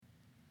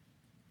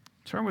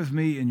Turn with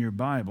me in your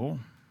Bible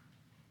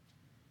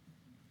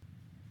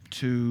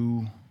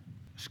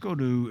let's go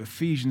to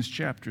Ephesians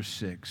chapter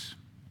 6.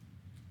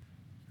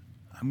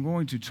 I'm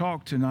going to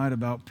talk tonight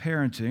about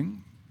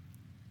parenting.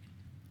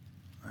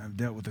 I've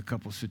dealt with a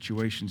couple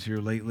situations here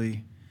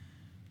lately.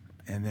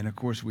 And then, of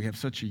course, we have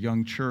such a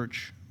young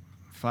church,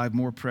 5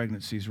 more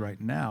pregnancies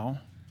right now.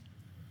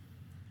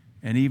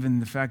 And even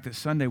the fact that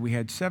Sunday we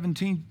had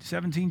 17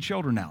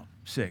 children out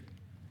sick.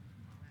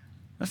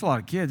 That's a lot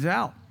of kids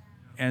out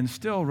and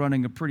still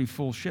running a pretty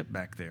full ship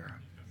back there.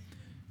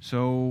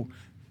 So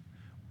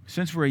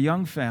since we're a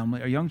young family,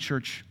 a young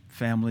church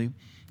family,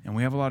 and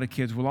we have a lot of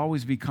kids, we'll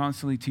always be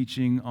constantly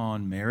teaching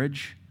on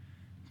marriage,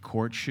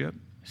 courtship,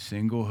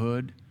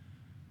 singlehood,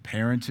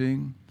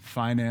 parenting,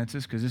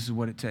 finances, because this is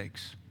what it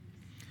takes.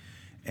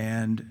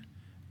 And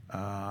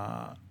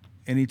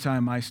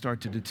anytime I start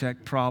to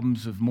detect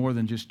problems of more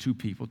than just 2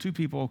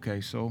 people,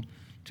 okay, so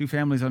 2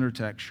 families under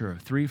attack, sure.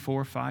 3,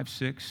 4, 5,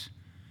 6,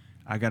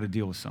 I got to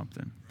deal with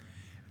something.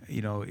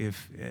 You know,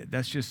 if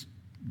that's just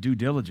due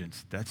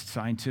diligence, that's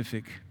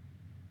scientific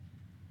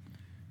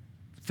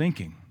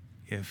thinking.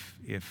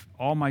 If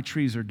all my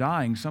trees are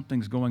dying,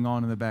 something's going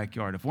on in the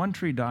backyard. If one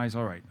tree dies,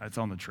 all right, that's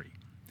on the tree.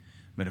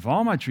 But if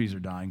all my trees are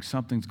dying,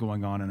 something's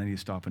going on and I need to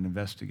stop and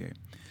investigate.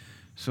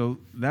 So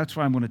that's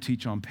why I'm going to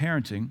teach on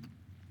parenting.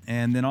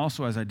 And then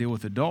also as I deal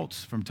with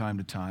adults from time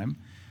to time,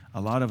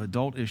 a lot of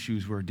adult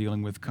issues we're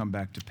dealing with come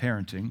back to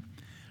parenting.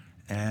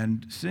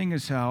 And seeing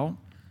as how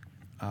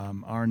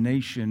our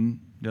nation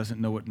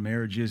doesn't know what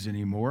marriage is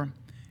anymore,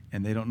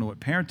 and they don't know what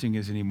parenting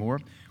is anymore,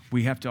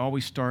 we have to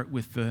always start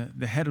with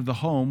the head of the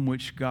home,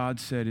 which God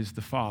said is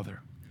the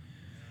father.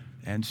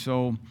 And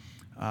so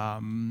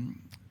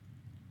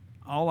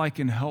all I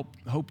can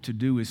hope to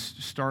do is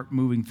start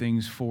moving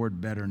things forward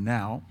better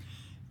now.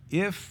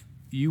 If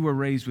you were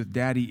raised with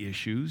daddy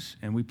issues,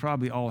 and we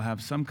probably all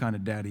have some kind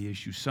of daddy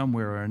issue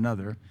somewhere or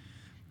another,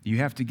 you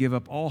have to give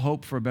up all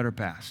hope for a better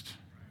past.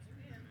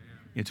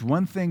 It's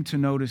one thing to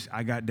notice,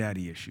 I got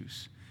daddy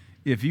issues.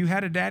 If you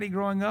had a daddy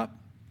growing up,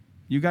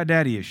 you got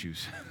daddy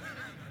issues.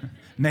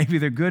 Maybe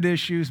they're good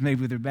issues,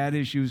 maybe they're bad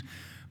issues,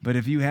 but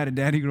if you had a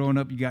daddy growing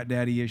up, you got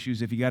daddy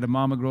issues. If you got a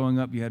mama growing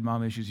up, you had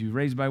mama issues. You were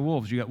raised by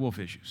wolves, you got wolf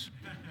issues.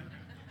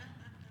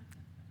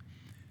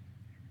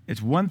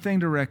 It's one thing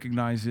to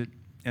recognize it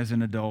as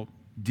an adult,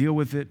 deal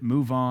with it,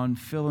 move on,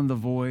 fill in the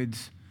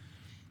voids,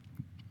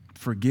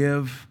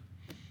 forgive.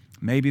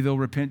 Maybe they'll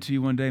repent to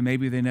you one day,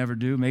 maybe they never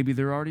do, maybe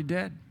they're already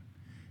dead.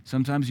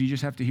 Sometimes you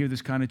just have to hear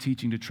this kind of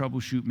teaching to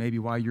troubleshoot maybe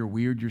why you're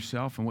weird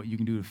yourself and what you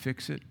can do to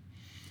fix it.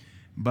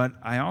 But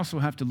I also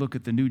have to look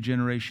at the new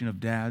generation of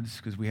dads,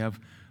 because we have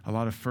a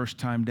lot of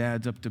first-time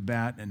dads up to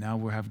bat, and now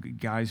we have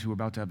guys who are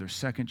about to have their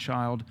second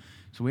child.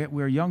 So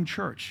we're a young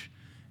church,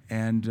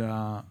 and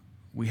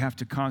we have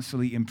to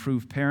constantly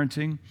improve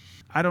parenting.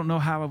 I don't know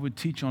how I would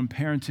teach on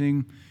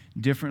parenting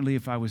differently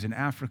if I was in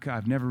Africa.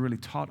 I've never really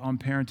taught on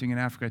parenting in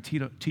Africa.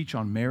 I teach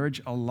on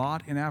marriage a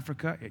lot in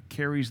Africa. It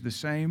carries the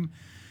same.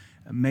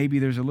 Maybe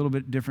there's a little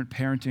bit different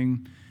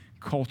parenting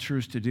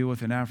cultures to deal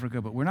with in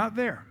Africa, but we're not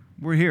there.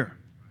 We're here.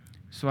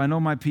 So I know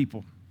my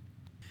people.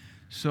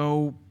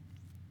 So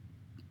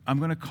I'm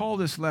going to call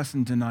this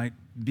lesson tonight,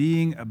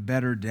 Being a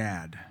Better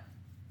Dad,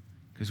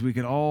 because we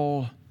could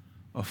all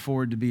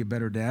afford to be a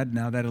better dad.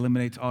 Now that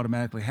eliminates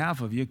automatically half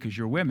of you because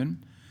you're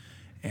women.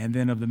 And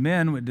then of the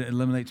men, it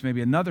eliminates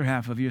maybe another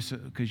half of you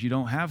because you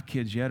don't have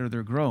kids yet or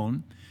they're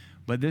grown.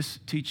 But this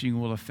teaching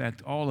will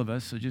affect all of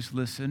us, so just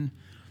listen.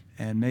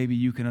 And maybe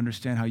you can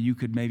understand how you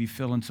could maybe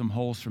fill in some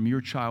holes from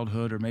your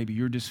childhood or maybe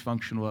your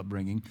dysfunctional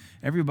upbringing.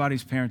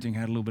 Everybody's parenting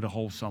had a little bit of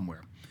hole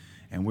somewhere.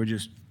 And we're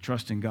just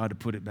trusting God to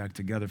put it back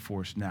together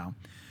for us now.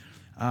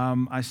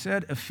 I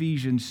said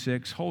Ephesians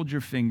 6. Hold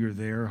your finger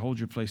there. Hold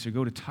your place there.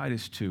 Go to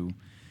Titus 2.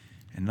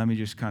 And let me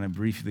just kind of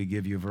briefly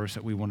give you a verse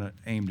that we want to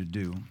aim to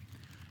do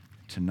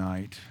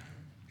tonight.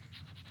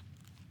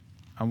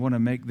 I want to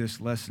make this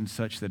lesson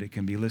such that it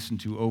can be listened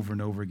to over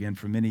and over again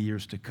for many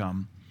years to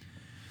come.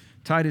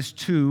 Titus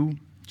 2,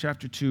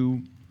 chapter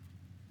 2,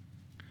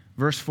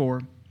 verse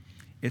 4,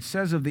 it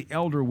says of the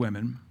elder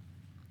women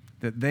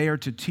that they are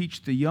to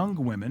teach the young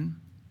women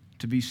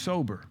to be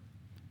sober,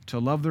 to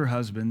love their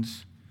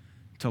husbands,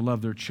 to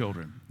love their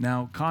children.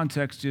 Now,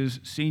 context is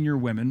senior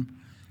women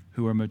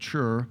who are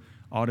mature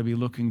ought to be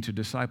looking to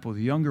disciple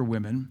the younger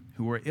women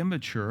who are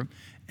immature.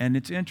 And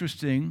it's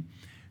interesting,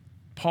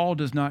 Paul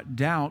does not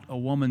doubt a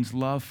woman's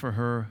love for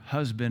her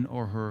husband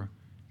or her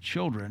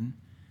children,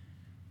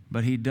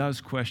 but he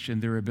does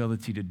question their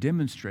ability to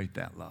demonstrate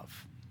that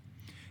love.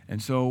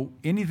 And so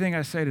anything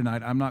I say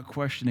tonight, I'm not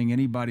questioning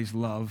anybody's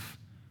love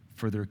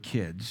for their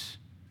kids.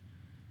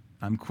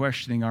 I'm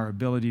questioning our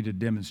ability to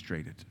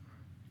demonstrate it.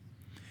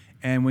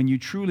 And when you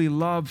truly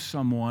love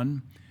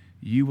someone,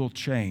 you will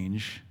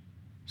change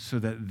so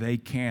that they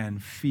can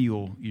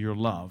feel your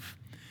love.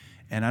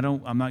 And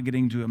I'm not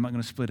going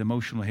to split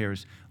emotional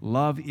hairs.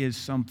 Love is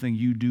something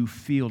you do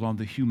feel on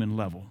the human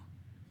level.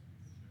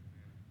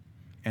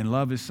 And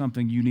love is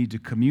something you need to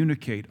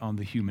communicate on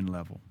the human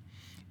level.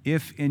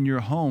 If in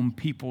your home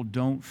people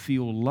don't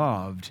feel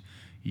loved,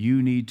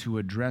 you need to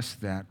address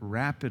that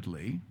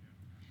rapidly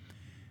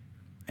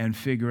and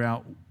figure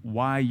out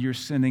why you're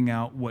sending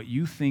out what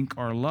you think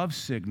are love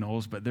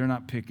signals, but they're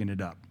not picking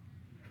it up.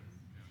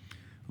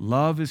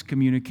 Love is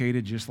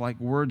communicated just like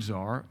words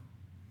are.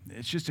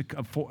 It's just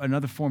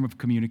another form of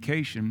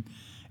communication,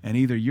 and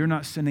either you're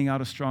not sending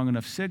out a strong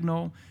enough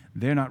signal,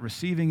 they're not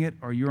receiving it,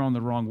 or you're on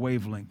the wrong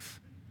wavelength.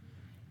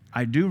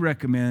 I do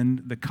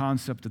recommend the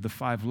concept of the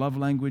 5 love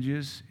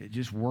languages. It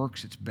just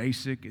works. It's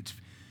basic. It's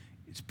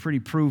pretty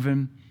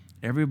proven.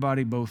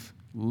 Everybody both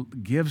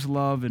gives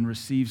love and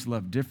receives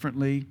love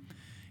differently.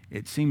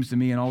 It seems to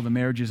me in all the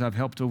marriages I've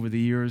helped over the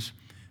years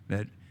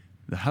that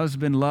the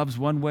husband loves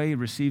one way,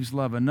 receives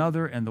love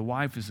another, and the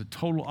wife is the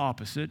total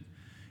opposite.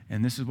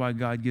 And this is why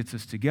God gets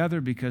us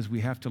together, because we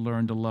have to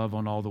learn to love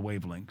on all the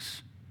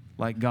wavelengths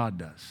like God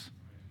does.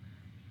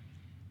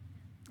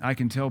 I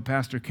can tell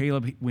Pastor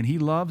Caleb, when he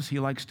loves, he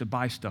likes to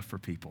buy stuff for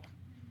people.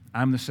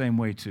 I'm the same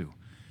way too.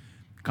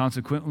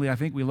 Consequently, I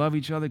think we love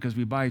each other because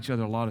we buy each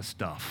other a lot of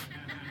stuff.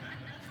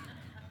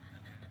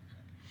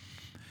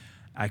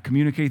 I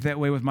communicate that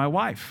way with my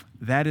wife.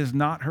 That is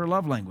not her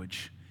love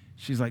language.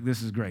 She's like,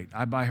 this is great.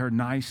 I buy her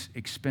nice,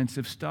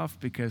 expensive stuff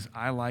because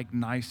I like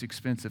nice,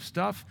 expensive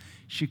stuff.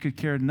 She could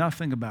care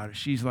nothing about it.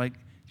 She's like,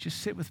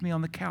 just sit with me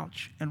on the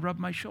couch and rub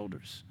my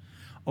shoulders,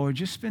 or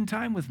just spend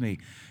time with me.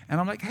 And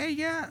I'm like, hey,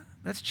 yeah,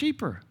 that's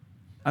cheaper.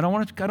 I don't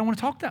want to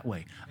talk that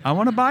way. I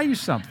want to buy you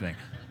something.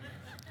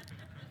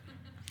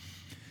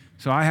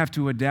 So I have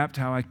to adapt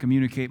how I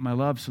communicate my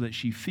love so that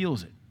she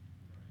feels it.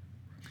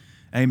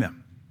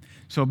 Amen.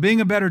 So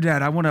being a better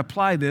dad, I want to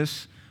apply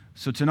this.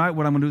 So tonight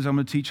what I'm going to do is I'm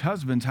going to teach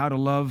husbands how to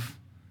love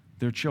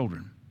their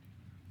children,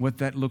 what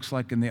that looks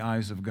like in the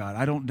eyes of God.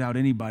 I don't doubt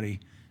anybody's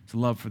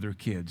love for their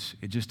kids.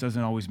 It just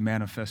doesn't always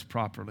manifest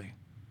properly.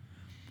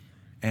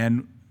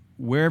 And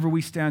wherever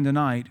we stand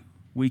tonight,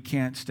 we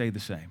can't stay the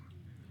same.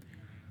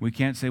 We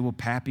can't say, well,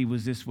 Pappy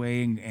was this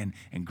way and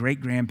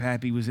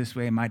great-grandpappy was this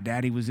way and my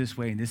daddy was this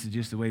way and this is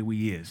just the way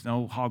we is.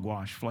 No,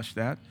 hogwash, flush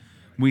that.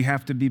 We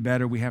have to be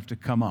better. We have to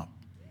come up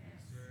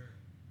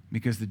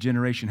because the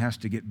generation has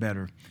to get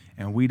better,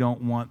 and we don't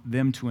want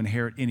them to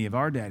inherit any of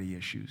our daddy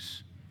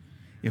issues.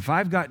 If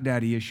I've got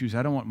daddy issues,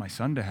 I don't want my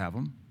son to have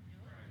them.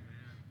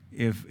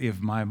 If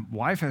my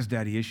wife has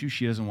daddy issues,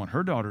 she doesn't want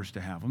her daughters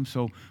to have them.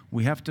 So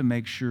we have to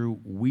make sure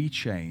we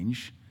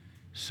change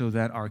so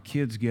that our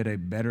kids get a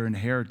better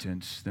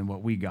inheritance than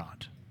what we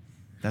got.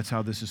 That's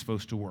how this is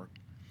supposed to work.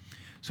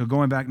 So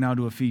going back now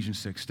to Ephesians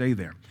 6, stay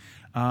there.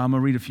 I'm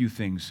going to read a few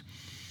things.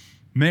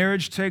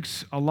 Marriage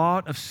takes a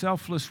lot of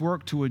selfless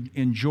work to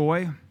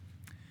enjoy,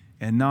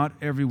 and not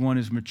everyone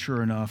is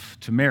mature enough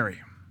to marry.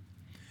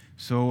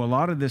 So a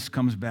lot of this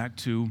comes back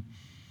to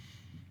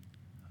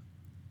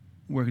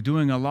we're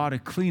doing a lot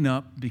of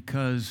cleanup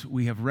because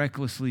we have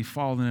recklessly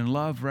fallen in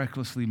love,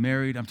 recklessly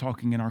married. I'm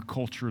talking in our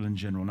culture in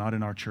general, not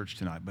in our church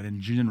tonight, but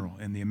in general,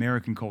 in the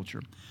American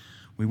culture.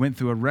 We went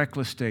through a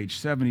reckless stage,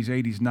 70s,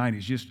 80s, 90s,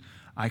 just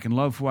I can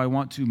love who I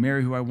want to,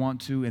 marry who I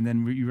want to, and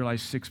then you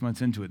realize 6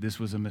 months into it, this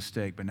was a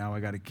mistake, but now I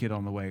got a kid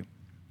on the way.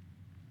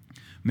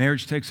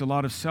 Marriage takes a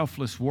lot of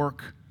selfless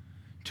work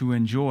to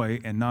enjoy,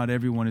 and not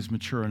everyone is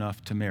mature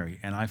enough to marry.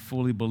 And I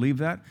fully believe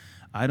that.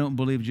 I don't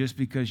believe just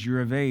because you're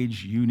of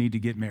age, you need to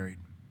get married.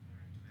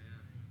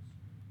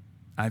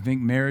 I think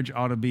marriage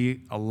ought to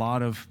be a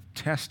lot of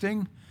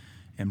testing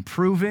and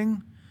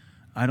proving.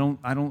 I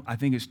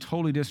think it's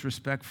totally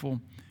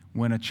disrespectful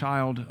when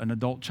an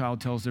adult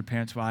child tells their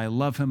parents, well, I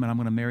love him and I'm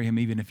going to marry him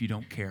even if you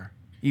don't care,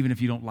 even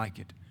if you don't like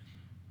it.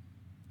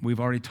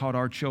 We've already taught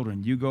our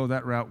children, you go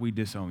that route, we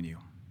disown you.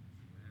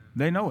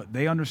 They know it.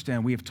 They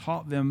understand. We have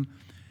taught them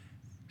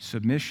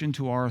submission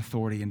to our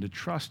authority and to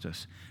trust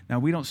us. Now,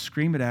 we don't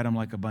scream it at them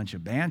like a bunch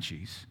of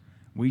banshees.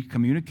 We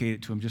communicate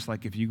it to them just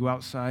like if you go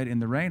outside in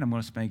the rain, I'm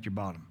going to spank your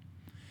bottom.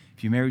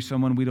 If you marry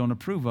someone we don't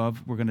approve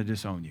of, we're going to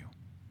disown you.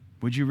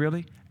 Would you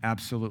really?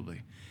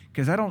 Absolutely.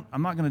 Because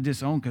I'm not going to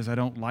disown because I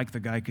don't like the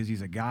guy because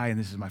he's a guy and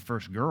this is my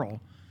first girl.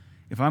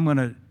 If I'm going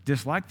to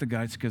dislike the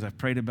guy, it's because I've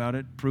prayed about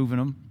it, proven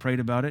him, prayed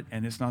about it,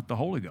 and it's not the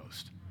Holy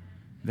Ghost.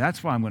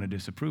 That's why I'm going to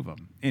disapprove of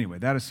him. Anyway,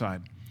 that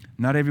aside,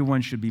 not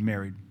everyone should be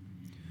married.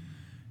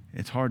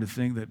 It's hard to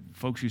think that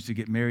folks used to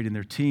get married in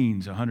their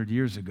teens 100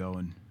 years ago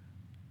and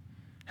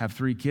have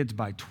 3 kids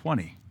by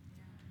 20.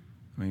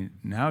 I mean,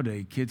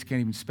 nowadays, kids can't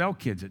even spell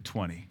kids at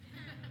 20.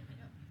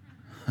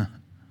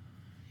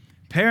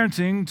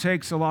 Parenting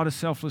takes a lot of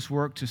selfless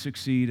work to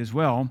succeed as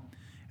well,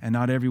 and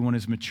not everyone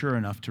is mature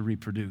enough to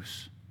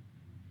reproduce.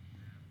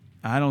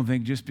 I don't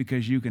think just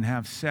because you can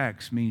have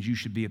sex means you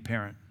should be a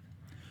parent.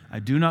 I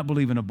do not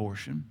believe in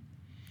abortion.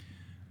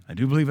 I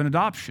do believe in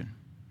adoption,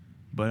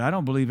 but I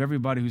don't believe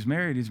everybody who's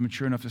married is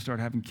mature enough to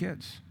start having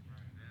kids.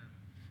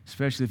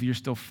 Especially if you're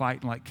still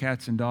fighting like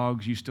cats and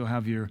dogs, you still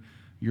have your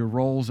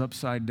roles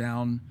upside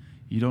down.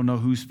 You don't know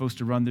who's supposed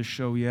to run this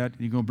show yet.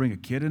 You're going to bring a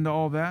kid into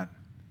all that?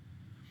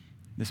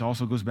 This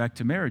also goes back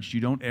to marriage. You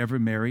don't ever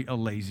marry a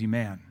lazy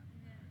man.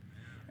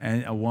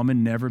 And a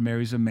woman never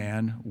marries a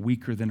man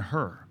weaker than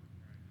her.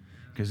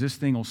 Because this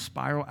thing will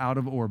spiral out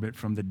of orbit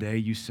from the day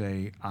you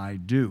say, I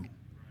do.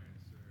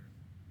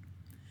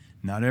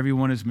 Not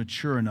everyone is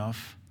mature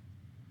enough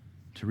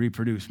to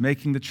reproduce.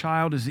 Making the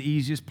child is the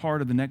easiest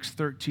part of the next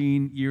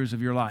 13 years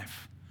of your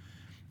life.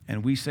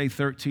 And we say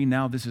 13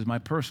 now. This is my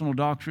personal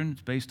doctrine.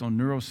 It's based on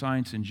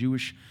neuroscience and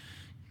Jewish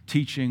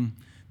teaching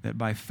that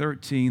by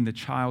 13, the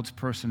child's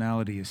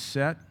personality is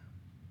set.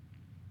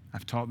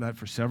 I've taught that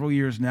for several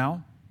years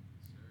now.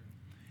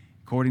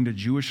 According to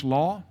Jewish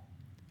law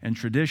and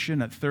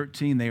tradition, at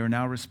 13, they are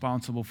now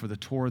responsible for the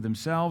Torah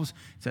themselves.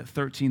 It's at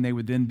 13 they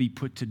would then be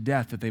put to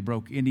death if they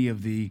broke any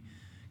of the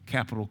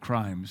capital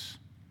crimes.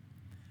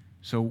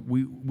 So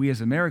we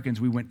as Americans,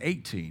 we went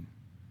 18,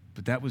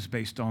 but that was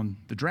based on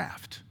the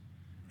draft.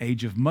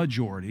 Age of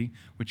majority,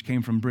 which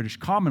came from British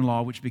common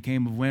law, which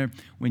became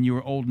when you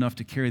were old enough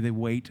to carry the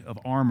weight of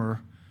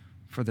armor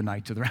for the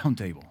Knights of the Round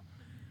Table.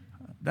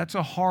 That's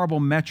a horrible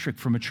metric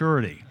for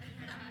maturity.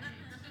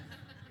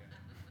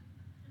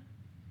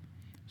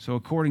 So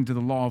according to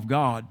the law of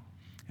God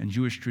and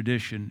Jewish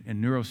tradition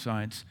and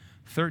neuroscience,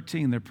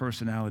 13, their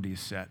personality is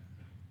set.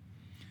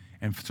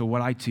 And so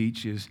what I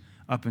teach is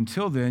up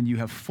until then, you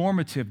have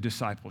formative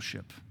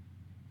discipleship.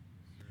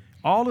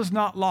 All is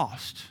not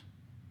lost,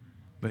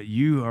 but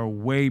you are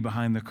way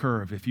behind the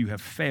curve if you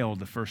have failed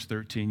the first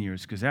 13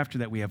 years, because after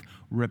that we have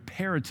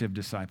reparative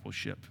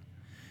discipleship.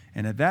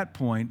 And at that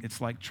point,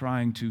 it's like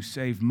trying to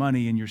save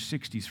money in your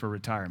 60s for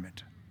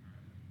retirement.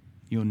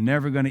 You're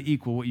never going to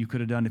equal what you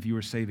could have done if you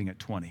were saving at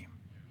 20.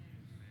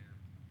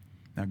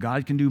 Now,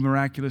 God can do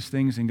miraculous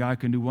things and God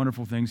can do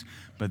wonderful things,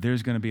 but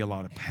there's going to be a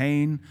lot of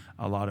pain,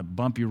 a lot of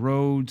bumpy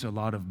roads, a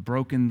lot of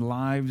broken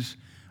lives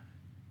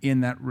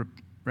in that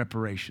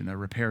reparation, that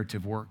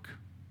reparative work.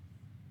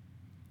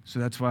 So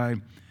that's why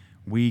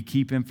we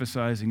keep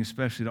emphasizing,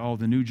 especially to all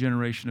the new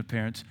generation of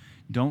parents,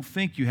 don't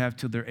think you have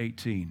till they're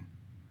 18.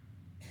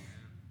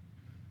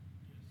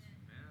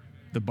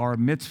 The bar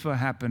mitzvah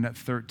happened at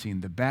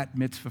 13. The bat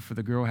mitzvah for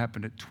the girl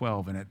happened at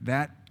 12. And at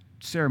that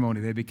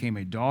ceremony, they became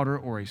a daughter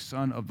or a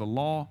son of the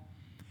law.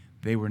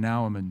 They were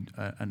now an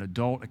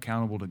adult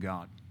accountable to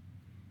God.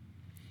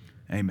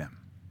 Amen.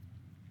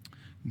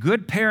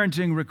 Good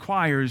parenting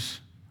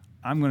requires,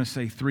 I'm going to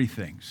say 3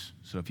 things.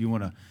 So if you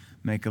want to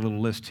make a little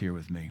list here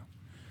with me.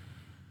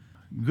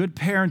 Good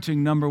parenting,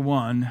 number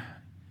 1,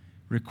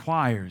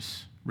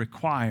 requires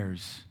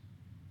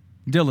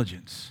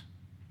diligence.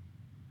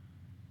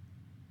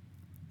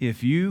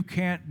 If you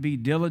can't be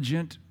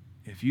diligent,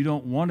 if you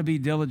don't want to be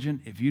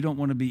diligent, if you don't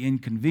want to be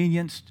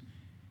inconvenienced,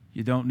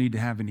 you don't need to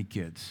have any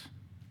kids.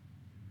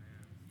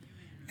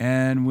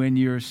 And when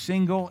you're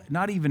single,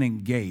 not even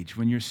engaged,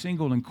 when you're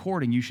single and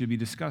courting, you should be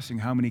discussing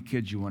how many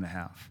kids you want to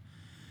have.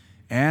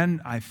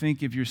 And I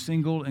think if you're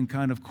single and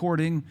kind of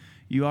courting,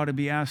 you ought to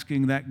be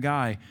asking that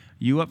guy,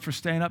 you up for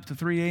staying up to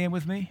 3 a.m.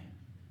 with me?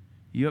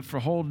 You up for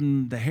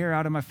holding the hair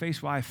out of my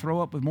face while I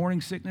throw up with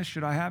morning sickness?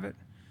 Should I have it?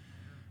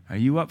 Are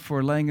you up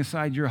for laying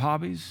aside your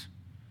hobbies?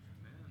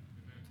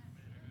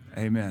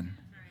 Amen.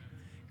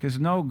 Because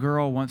no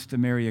girl wants to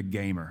marry a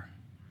gamer.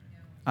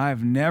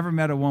 I've never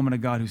met a woman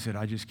of God who said,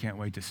 I just can't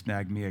wait to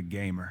snag me a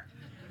gamer.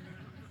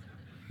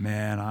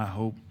 Man, I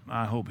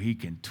hope he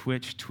can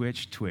twitch.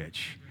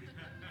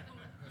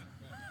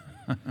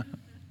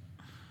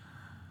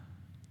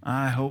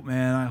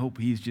 I hope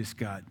he's just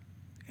got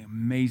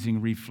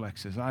amazing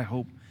reflexes. I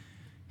hope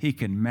he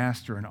can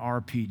master an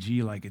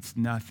RPG like it's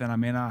nothing.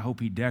 I hope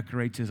he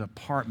decorates his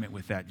apartment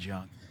with that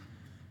junk.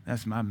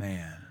 That's my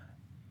man.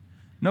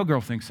 No girl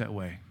thinks that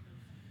way.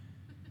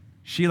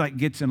 She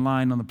gets in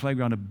line on the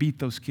playground to beat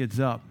those kids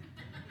up.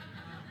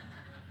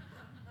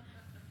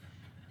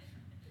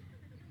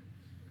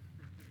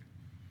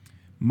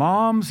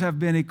 Moms have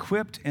been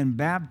equipped and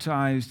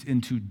baptized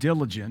into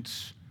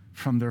diligence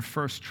from their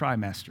first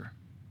trimester.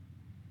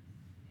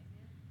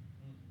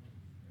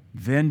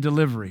 Then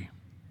delivery.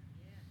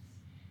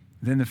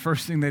 Then the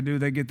first thing they do,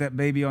 they get that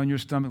baby on your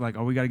stomach like,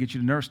 oh, we got to get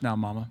you to nurse now,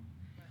 mama.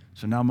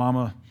 So now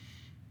mama,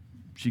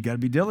 she got to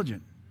be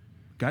diligent.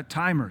 Got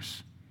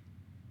timers.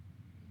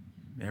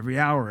 Every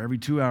hour, every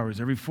 2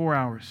 hours, every 4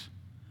 hours.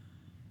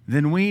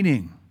 Then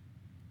weaning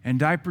and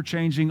diaper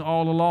changing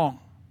all along.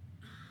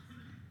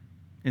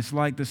 It's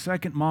like the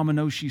second mama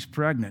knows she's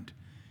pregnant,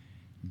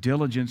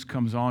 diligence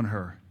comes on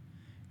her.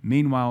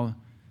 Meanwhile,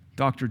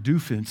 Dr.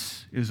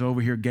 Doofense is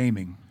over here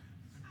gaming.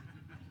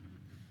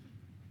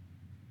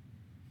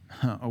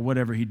 Or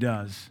whatever he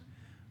does.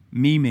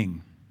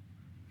 Memeing,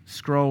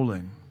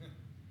 scrolling.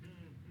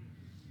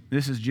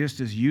 This is just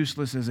as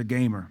useless as a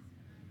gamer.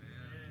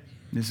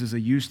 This is a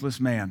useless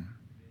man.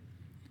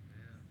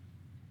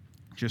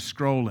 Just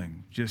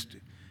scrolling, just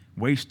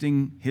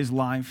wasting his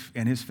life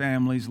and his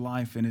family's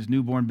life and his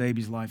newborn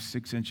baby's life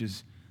 6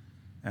 inches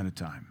at a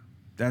time.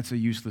 That's a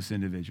useless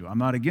individual. I'm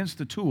not against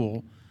the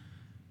tool,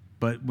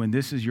 but when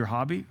this is your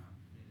hobby,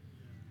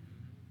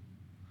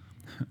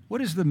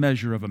 what is the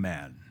measure of a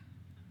man?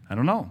 I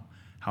don't know.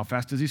 How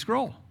fast does he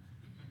scroll?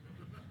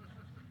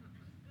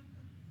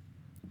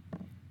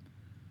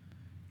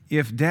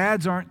 If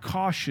dads aren't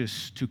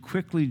cautious to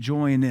quickly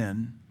join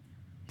in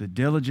the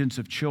diligence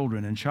of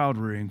children and child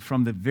rearing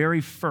from the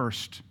very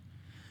first,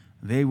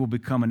 they will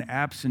become an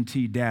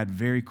absentee dad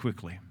very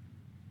quickly.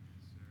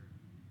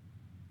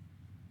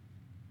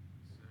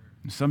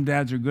 Some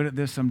dads are good at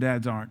this, some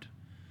dads aren't.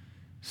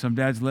 Some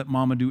dads let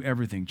mama do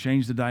everything,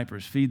 change the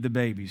diapers, feed the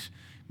babies,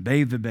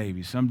 bathe the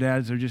babies. Some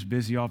dads are just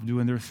busy off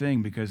doing their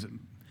thing because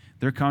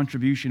their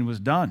contribution was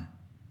done.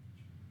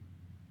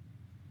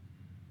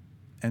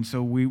 And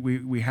so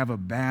we have a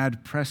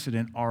bad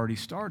precedent already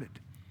started.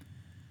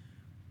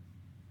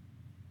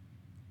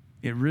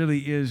 It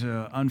really is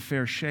an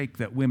unfair shake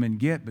that women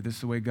get, but this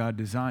is the way God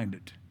designed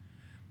it.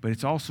 But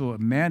it's also a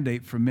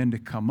mandate for men to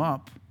come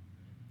up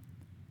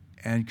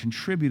and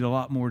contribute a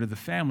lot more to the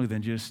family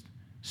than just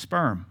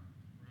sperm.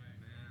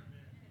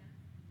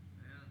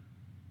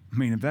 I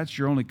mean, if that's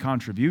your only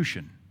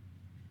contribution,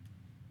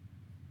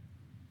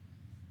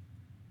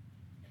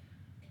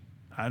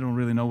 I don't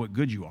really know what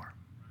good you are.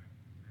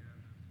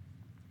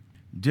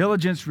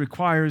 Diligence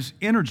requires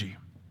energy.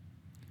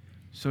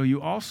 So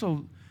you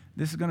also,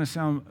 this is going to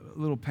sound a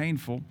little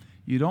painful,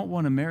 you don't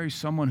want to marry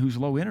someone who's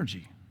low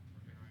energy.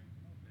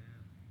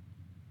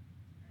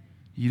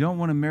 You don't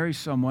want to marry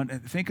someone,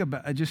 think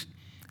about,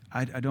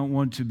 I don't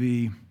want to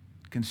be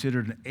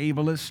considered an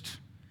ableist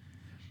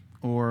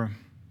or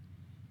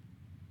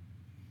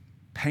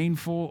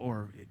painful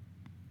or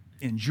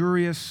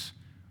injurious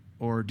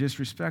or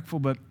disrespectful,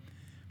 but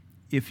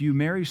if you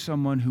marry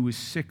someone who is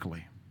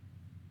sickly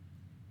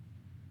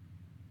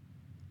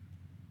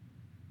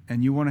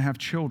and you want to have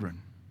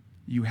children,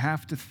 you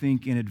have to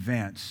think in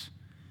advance,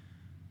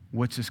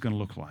 what's this going to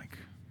look like?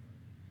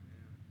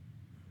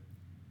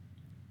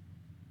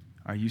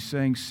 Are you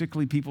saying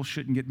sickly people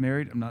shouldn't get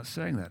married? I'm not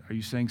saying that. Are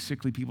you saying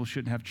sickly people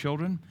shouldn't have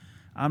children?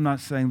 I'm not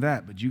saying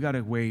that, but you got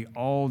to weigh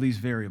all these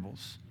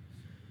variables.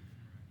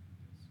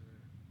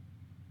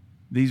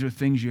 These are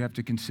things you have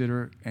to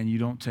consider, and you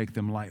don't take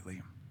them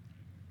lightly.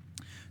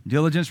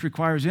 Diligence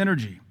requires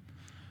energy.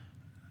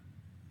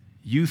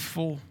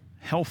 Youthful,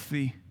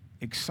 healthy,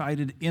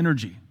 excited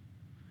energy.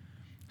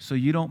 So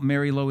you don't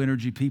marry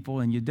low-energy people,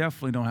 and you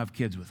definitely don't have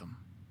kids with them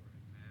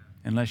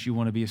unless you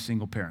want to be a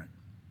single parent.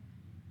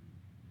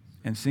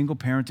 And single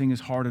parenting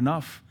is hard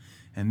enough,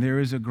 and there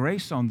is a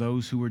grace on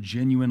those who are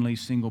genuinely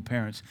single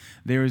parents.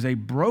 There is a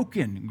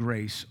broken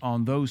grace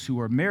on those who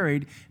are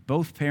married,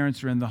 both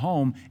parents are in the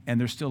home, and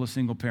they're still a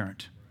single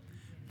parent.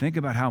 Think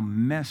about how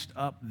messed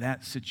up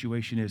that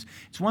situation is.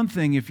 It's one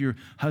thing if your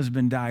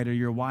husband died or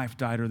your wife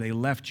died or they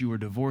left you or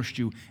divorced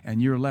you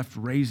and you're left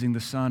raising the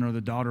son or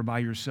the daughter by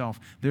yourself.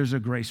 There's a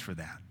grace for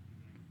that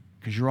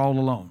because you're all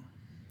alone.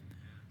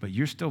 But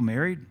you're still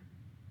married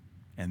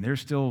and they're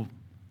still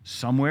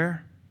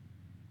somewhere,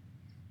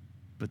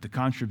 but the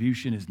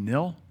contribution is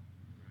nil.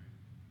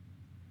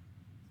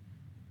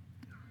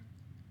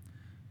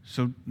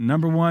 So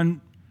number one,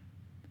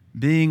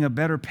 being a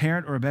better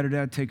parent or a better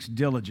dad takes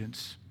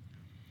diligence.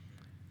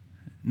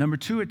 Number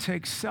two, it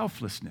takes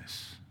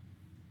selflessness.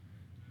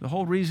 The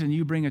whole reason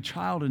you bring a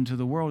child into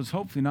the world is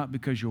hopefully not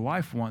because your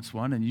wife wants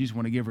one and you just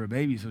want to give her a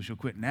baby so she'll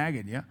quit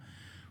nagging you,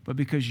 but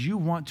because you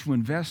want to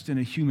invest in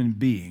a human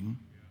being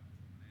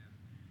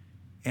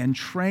and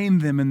train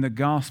them in the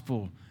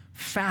gospel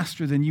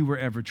faster than you were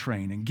ever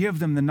trained and give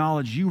them the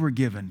knowledge you were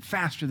given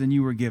faster than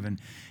you were given,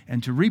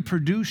 and to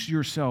reproduce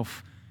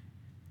yourself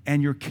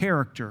and your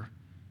character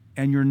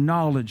and your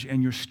knowledge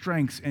and your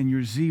strengths and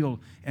your zeal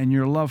and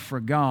your love for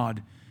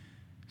God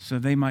so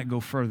they might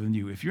go further than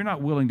you. If you're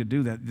not willing to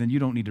do that, then you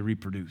don't need to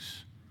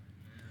reproduce.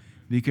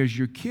 Because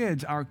your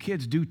kids, our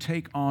kids do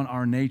take on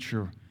our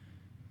nature,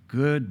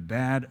 good,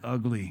 bad,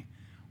 ugly,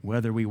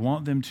 whether we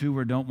want them to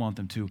or don't want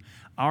them to.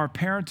 Our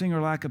parenting or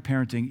lack of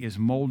parenting is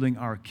molding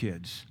our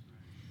kids.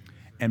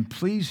 And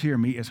please hear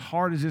me, as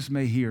hard as this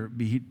may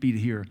be to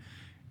hear,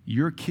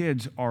 your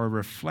kids are a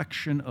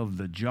reflection of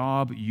the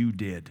job you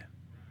did.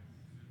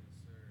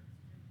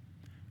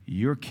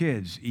 Your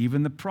kids,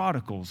 even the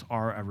prodigals,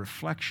 are a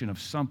reflection of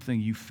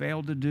something you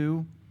failed to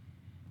do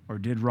or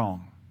did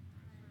wrong.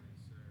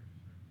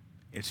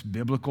 It's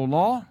biblical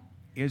law,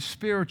 it's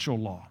spiritual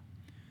law.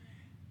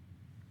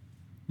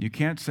 You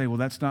can't say, well,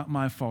 that's not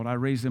my fault. I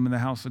raised them in the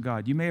house of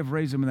God. You may have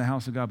raised them in the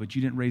house of God, but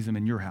you didn't raise them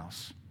in your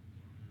house.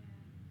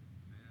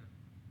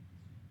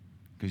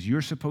 Because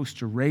you're supposed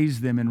to raise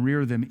them and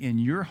rear them in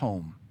your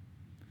home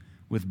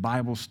with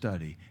Bible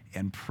study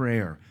and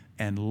prayer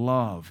and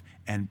love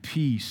and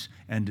peace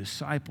and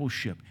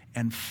discipleship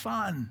and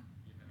fun.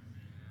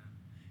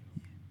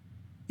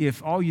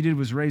 If all you did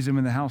was raise them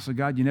in the house of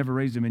God, you never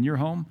raised them in your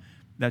home,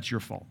 that's your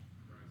fault.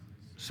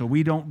 So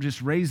we don't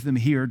just raise them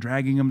here,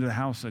 dragging them to the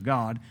house of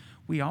God.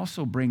 We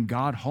also bring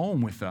God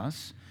home with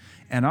us,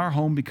 and our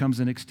home becomes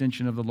an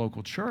extension of the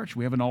local church.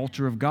 We have an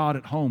altar of God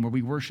at home where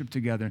we worship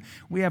together.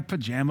 We have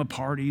pajama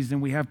parties,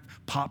 and we have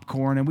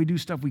popcorn, and we do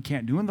stuff we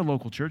can't do in the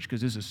local church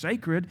because this is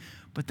sacred,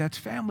 but that's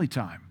family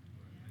time.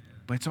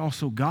 But it's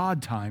also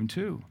God time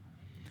too.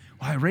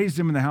 Well, I raised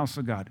them in the house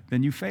of God.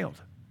 Then you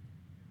failed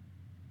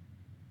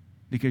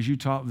because you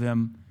taught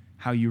them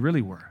how you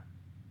really were.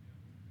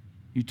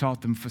 You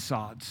taught them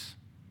facades.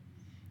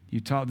 You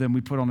taught them we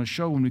put on a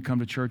show when we come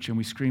to church and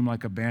we scream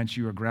like a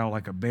banshee or growl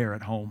like a bear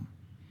at home.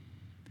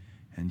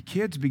 And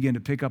kids begin to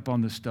pick up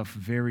on this stuff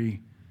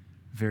very,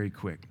 very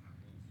quick.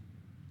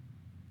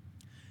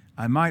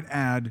 I might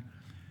add,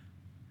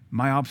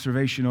 my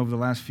observation over the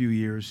last few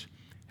years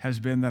has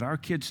been that our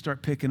kids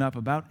start picking up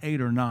about 8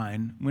 or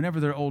 9, whenever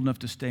they're old enough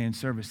to stay in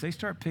service. They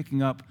start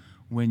picking up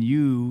when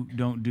you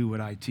don't do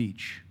what I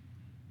teach.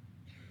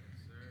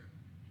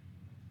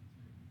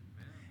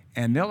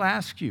 And they'll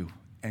ask you,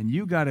 and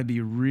you got to be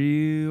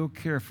real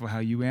careful how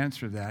you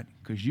answer that,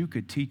 because you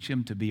could teach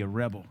them to be a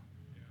rebel.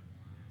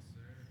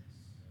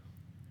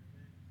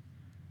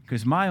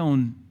 Because my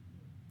own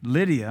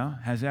Lydia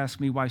has asked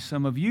me why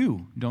some of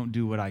you don't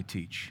do what I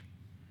teach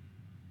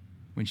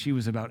when she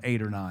was about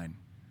 8 or 9.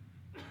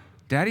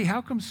 Daddy,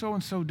 how come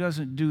so-and-so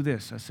doesn't do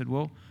this? I said,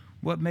 well,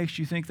 what makes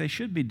you think they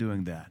should be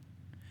doing that?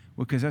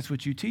 Well, because that's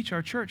what you teach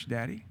our church,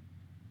 Daddy.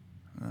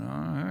 All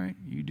right,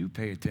 you do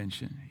pay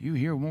attention. You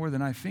hear more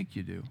than I think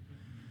you do.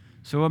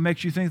 So what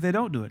makes you think they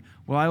don't do it?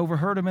 Well, I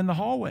overheard them in the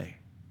hallway.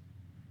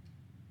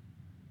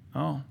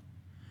 Oh.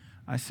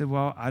 I said,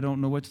 well, I don't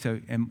know what to tell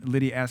you. And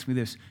Lydia asked me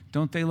this,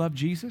 don't they love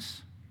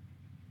Jesus?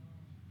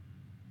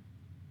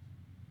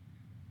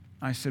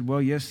 I said,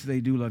 well, yes, they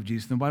do love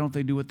Jesus. Then why don't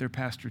they do what their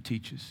pastor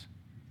teaches?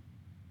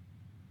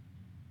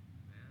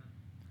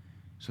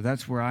 So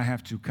that's where I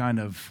have to kind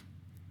of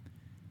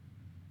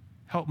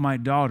help my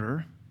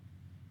daughter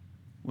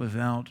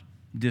without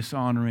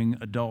dishonoring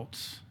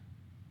adults.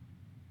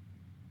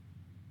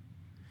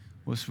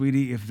 Well,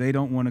 sweetie, if they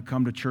don't want to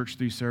come to church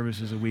 3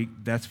 services a week,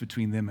 that's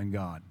between them and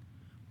God.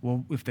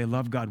 Well, if they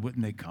love God,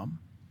 wouldn't they come?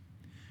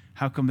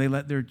 How come they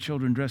let their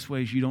children dress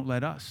ways you don't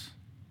let us?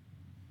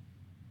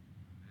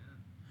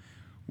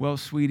 Well,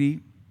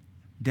 sweetie,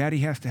 Daddy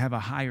has to have a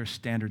higher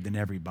standard than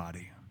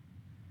everybody,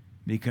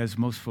 because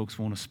most folks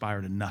won't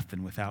aspire to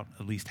nothing without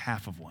at least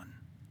half of one.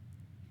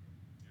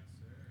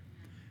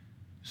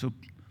 So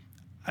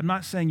I'm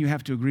not saying you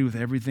have to agree with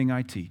everything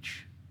I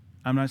teach.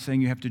 I'm not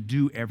saying you have to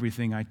do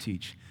everything I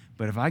teach.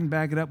 But if I can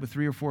back it up with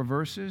 3 or 4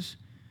 verses,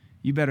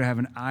 you better have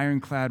an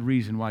ironclad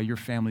reason why your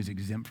family's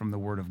exempt from the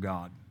Word of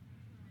God.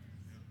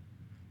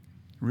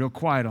 Real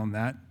quiet on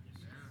that.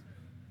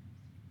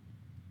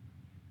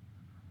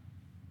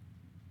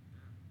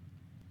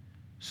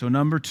 So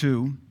number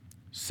 2,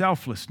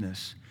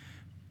 selflessness.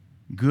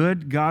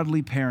 Good,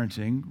 godly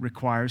parenting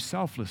requires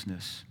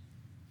selflessness.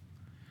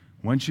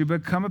 Once you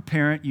become a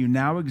parent, you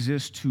now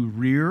exist to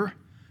rear,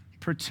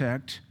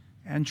 protect,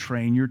 and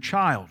train your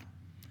child.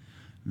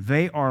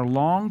 They are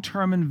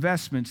long-term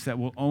investments that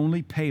will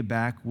only pay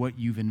back what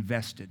you've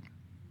invested.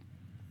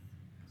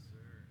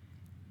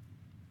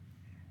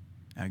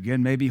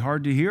 Again, may be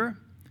hard to hear,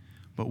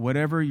 but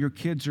whatever your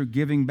kids are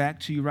giving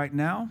back to you right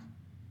now,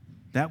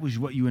 that was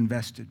what you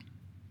invested.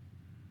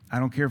 I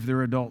don't care if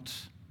they're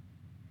adults.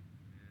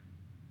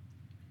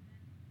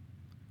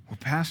 Well,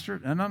 Pastor,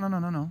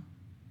 no.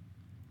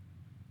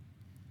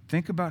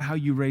 Think about how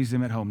you raised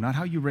them at home, not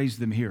how you raised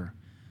them here.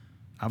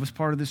 I was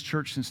part of this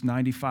church since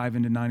 95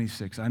 into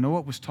 96. I know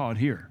what was taught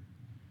here.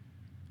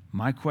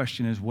 My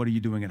question is, what are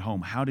you doing at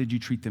home? How did you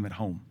treat them at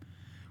home?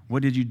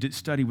 What did you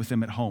study with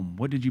them at home?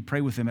 What did you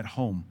pray with them at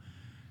home?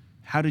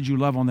 How did you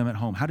love on them at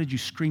home? How did you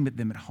scream at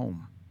them at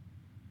home?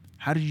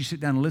 How did you sit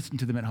down and listen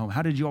to them at home?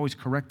 How did you always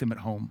correct them at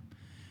home?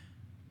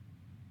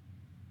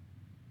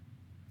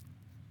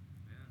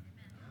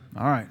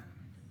 All right.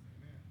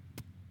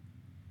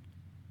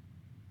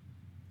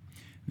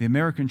 The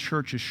American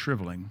church is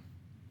shriveling,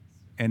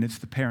 and it's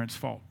the parents'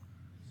 fault.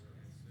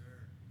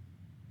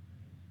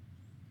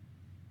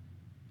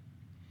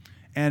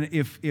 And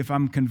if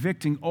I'm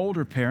convicting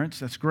older parents,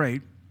 that's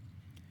great.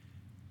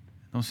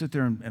 Don't sit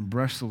there and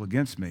bristle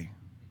against me.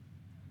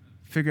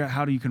 Figure out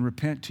how you can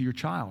repent to your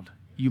child.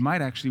 You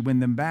might actually win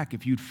them back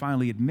if you'd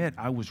finally admit,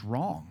 I was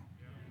wrong.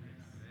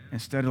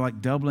 Instead of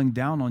like doubling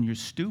down on you're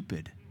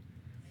stupid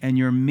and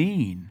you're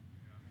mean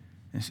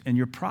and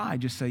your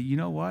pride, just say, you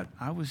know what,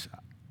 I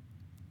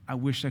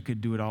wish I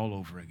could do it all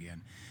over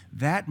again.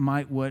 That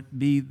might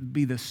be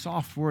the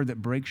soft word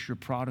that breaks your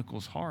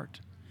prodigal's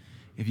heart.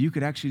 If you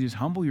could actually just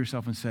humble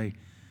yourself and say,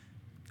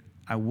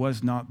 I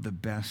was not the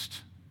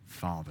best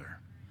father.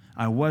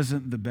 I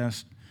wasn't the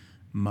best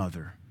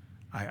mother.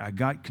 I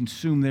got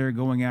consumed there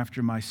going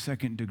after my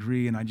 2nd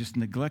degree, and I just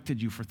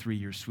neglected you for 3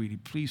 years, sweetie.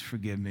 Please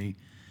forgive me.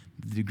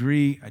 The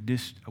degree,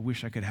 I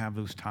wish I could have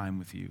those time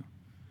with you.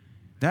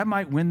 That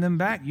might win them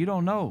back. You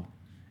don't know,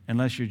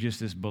 unless you're just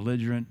this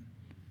belligerent,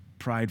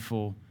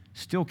 prideful,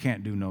 still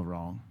can't do no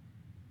wrong.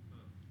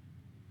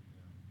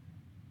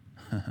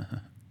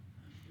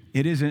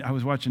 It isn't. I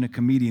was watching a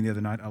comedian the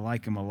other night. I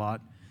like him a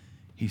lot.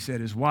 He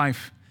said his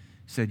wife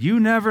said,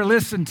 you never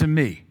listen to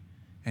me.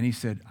 And he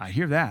said, I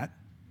hear that.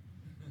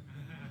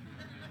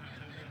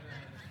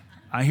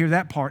 I hear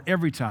that part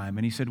every time.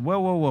 And he said,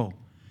 whoa.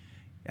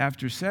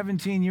 After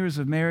 17 years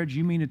of marriage,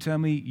 you mean to tell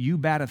me you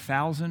bat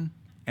 1,000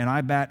 and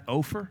I bat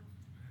 0?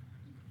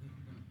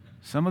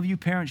 Some of you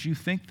parents, you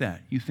think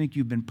that. You think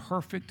you've been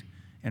perfect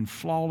and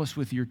flawless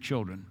with your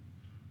children.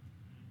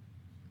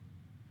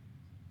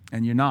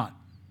 And you're not.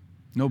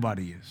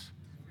 Nobody is.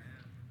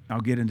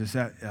 I'll get into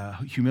that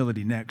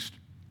humility next.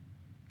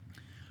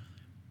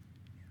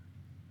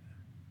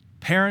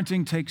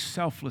 Parenting takes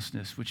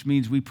selflessness, which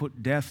means we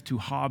put death to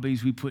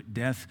hobbies, we put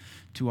death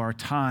to our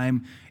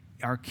time.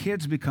 our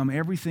kids become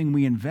everything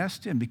we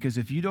invest in, because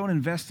if you don't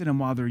invest in them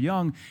while they're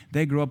young,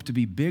 they grow up to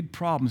be big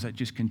problems that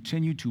just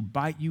continue to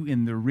bite you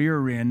in the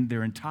rear end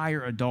their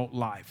entire adult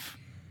life.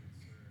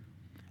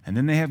 And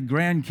then they have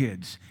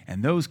grandkids,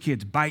 and those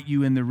kids bite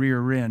you in the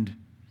rear end.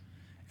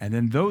 And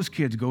then those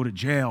kids go to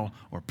jail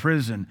or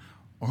prison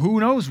or who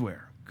knows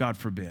where, God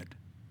forbid.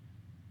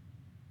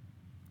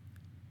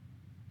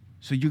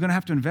 So you're going to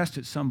have to invest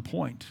at some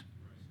point.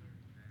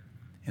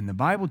 And the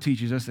Bible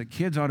teaches us that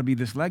kids ought to be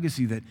this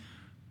legacy that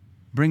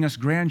bring us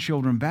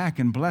grandchildren back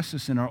and bless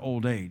us in our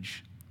old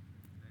age.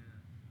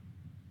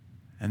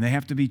 And they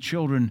have to be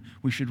children.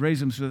 We should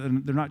raise them so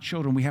that they're not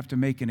children we have to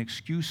make an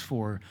excuse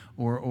for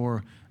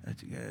or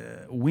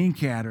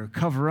wink at or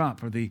cover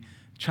up, or the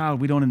child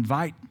we don't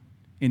invite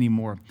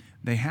anymore.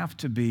 They have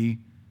to be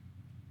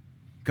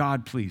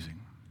God-pleasing.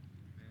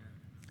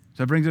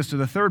 So that brings us to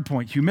the third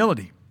point,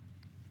 humility.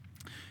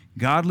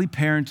 Godly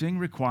parenting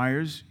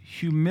requires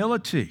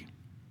humility.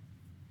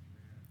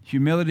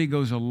 Humility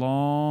goes a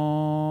long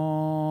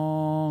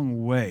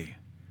way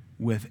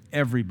with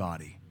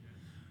everybody,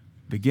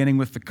 beginning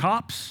with the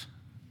cops,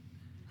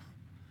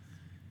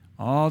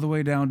 all the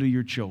way down to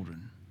your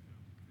children.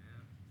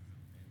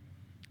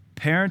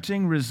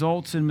 Parenting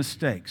results in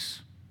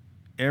mistakes.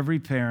 Every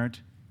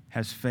parent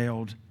has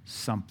failed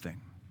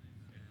something.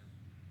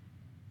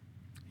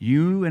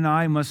 You and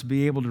I must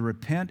be able to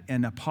repent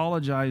and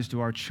apologize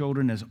to our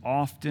children as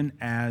often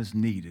as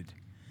needed.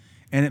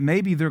 And it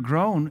may be they're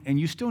grown and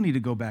you still need to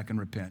go back and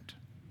repent.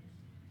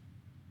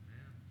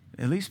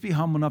 At least be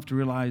humble enough to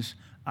realize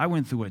I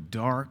went through a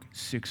dark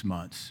 6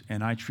 months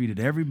and I treated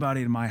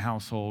everybody in my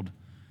household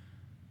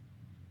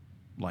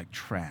like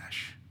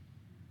trash.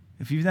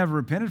 If you've never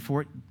repented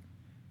for it,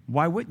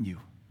 why wouldn't you?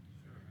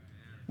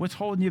 What's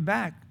holding you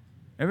back?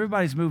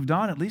 Everybody's moved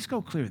on. At least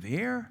go clear the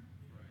air.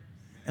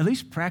 At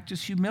least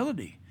practice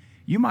humility.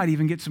 You might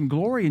even get some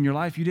glory in your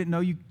life you didn't know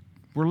you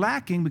were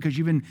lacking because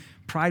you've been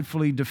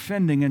pridefully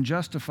defending and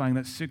justifying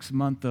that 6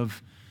 month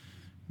of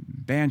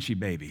banshee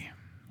baby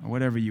or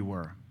whatever you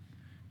were,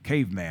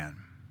 caveman.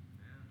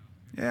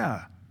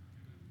 Yeah.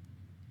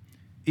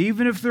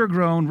 Even if they're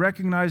grown,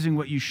 recognizing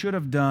what you should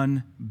have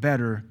done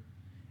better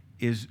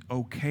is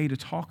okay to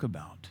talk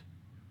about.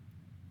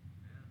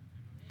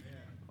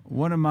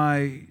 One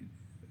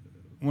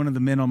of the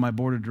men on my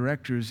board of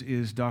directors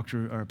is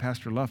Pastor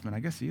Luffman.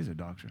 I guess he is a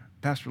doctor.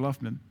 Pastor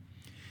Luffman.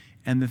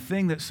 And the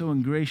thing that so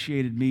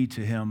ingratiated me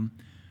to him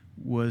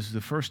was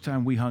the first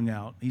time we hung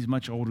out. He's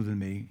much older than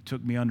me. He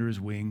took me under his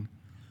wing.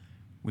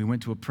 We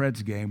went to a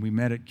Preds game. We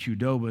met at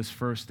Qdoba's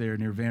first there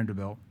near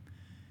Vanderbilt.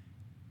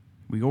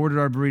 We ordered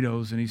our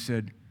burritos, and he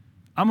said,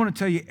 I'm going to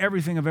tell you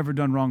everything I've ever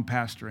done wrong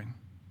pastoring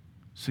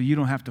so you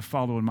don't have to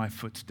follow in my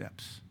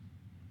footsteps.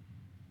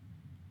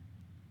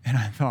 And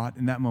I thought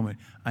in that moment,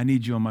 I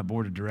need you on my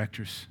board of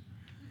directors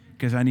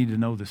because I need to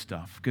know this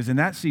stuff. Because in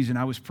that season,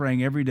 I was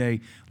praying every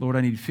day, Lord,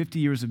 I need 50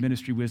 years of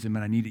ministry wisdom,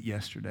 and I need it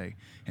yesterday.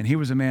 And he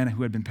was a man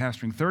who had been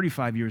pastoring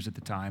 35 years at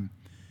the time,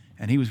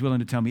 and he was willing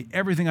to tell me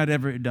everything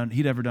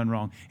he'd ever done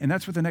wrong. And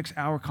that's what the next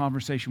hour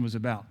conversation was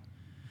about.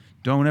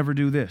 Don't ever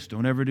do this.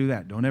 Don't ever do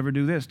that. Don't ever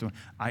do this.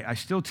 I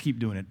still keep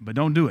doing it, but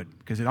don't do it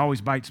because it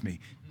always bites me.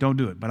 Don't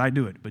do it, but I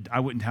do it, but I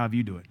wouldn't have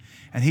you do it.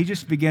 And he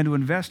just began to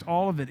invest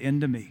all of it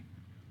into me.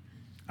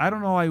 I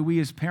don't know why we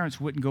as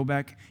parents wouldn't go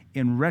back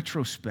in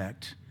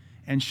retrospect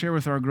and share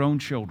with our grown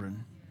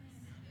children,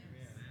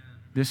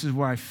 this is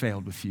where I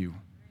failed with you.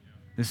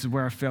 This is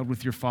where I failed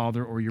with your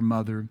father or your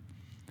mother.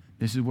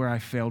 This is where I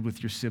failed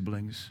with your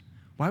siblings.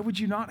 Why would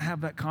you not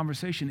have that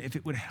conversation if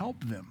it would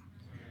help them?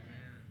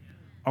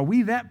 Are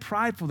we that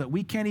prideful that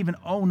we can't even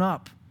own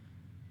up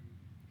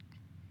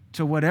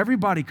to what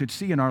everybody could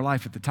see in our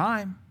life at the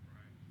time?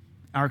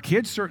 Our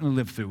kids certainly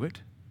lived through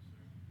it.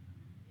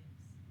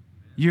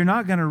 You're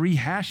not going to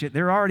rehash it.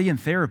 They're already in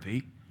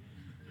therapy.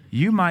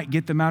 You might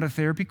get them out of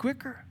therapy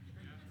quicker.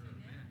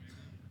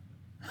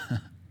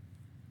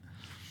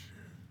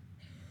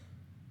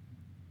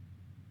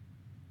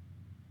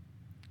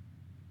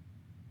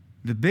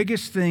 The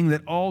biggest thing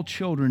that all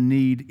children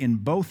need in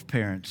both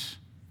parents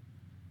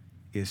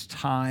is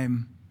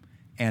time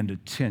and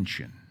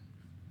attention.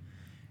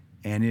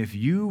 And if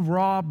you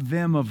rob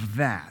them of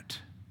that,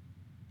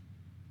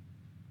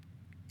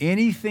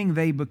 anything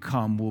they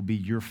become will be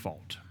your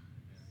fault.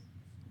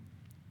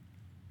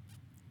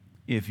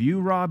 If you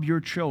rob your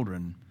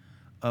children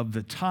of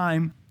the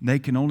time they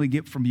can only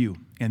get from you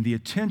and the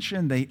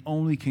attention they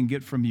only can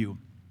get from you,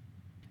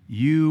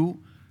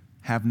 you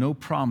have no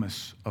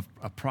promise of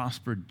a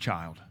prospered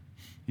child.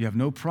 You have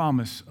no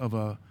promise of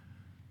a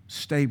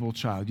stable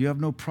child. You have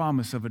no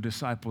promise of a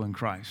disciple in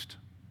Christ.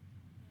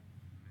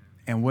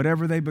 And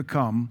whatever they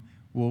become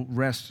will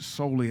rest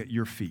solely at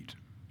your feet.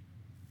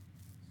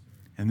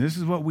 And this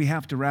is what we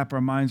have to wrap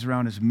our minds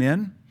around as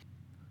men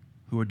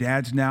who are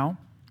dads now.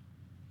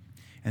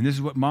 And this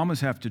is what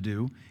mamas have to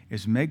do,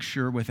 is make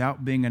sure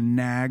without being a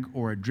nag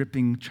or a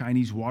dripping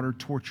Chinese water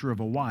torture of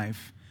a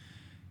wife,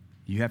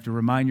 you have to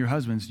remind your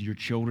husbands, your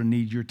children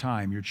need your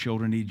time. Your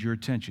children need your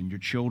attention. Your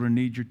children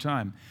need your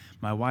time.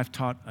 My wife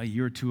taught a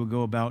year or two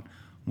ago about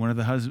One of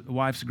the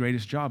wife's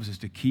greatest jobs is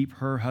to keep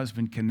her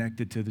husband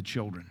connected to the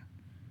children.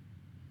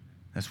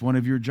 That's one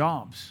of your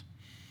jobs.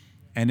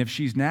 And if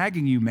she's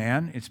nagging you,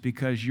 man, it's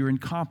because you're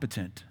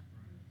incompetent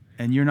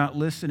and you're not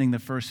listening the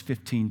first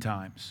 15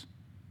 times.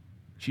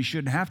 She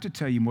shouldn't have to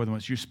tell you more than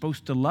once. You're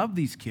supposed to love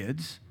these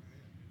kids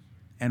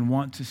and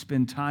want to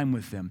spend time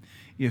with them.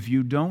 If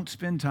you don't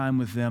spend time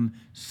with them,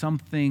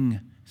 something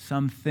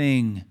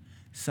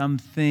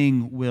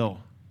will.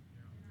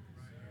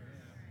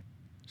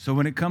 So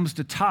when it comes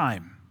to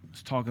time,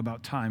 let's talk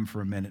about time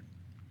for a minute.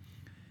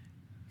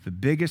 The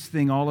biggest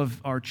thing all of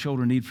our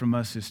children need from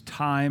us is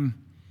time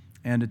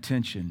and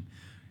attention.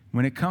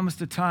 When it comes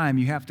to time,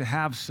 you have to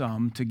have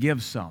some to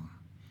give some.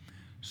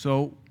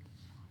 So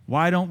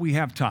why don't we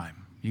have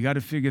time? You got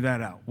to figure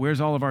that out.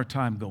 Where's all of our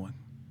time going?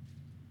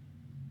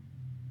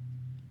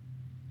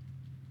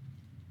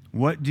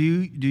 What do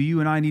you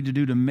and I need to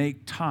do to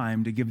make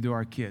time to give to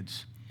our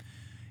kids?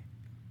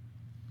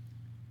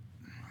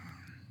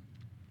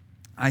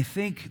 I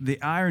think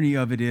the irony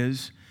of it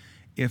is,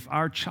 if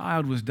our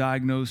child was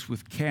diagnosed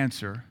with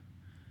cancer,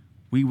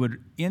 we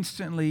would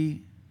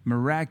instantly,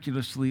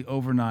 miraculously,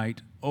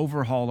 overnight,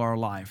 overhaul our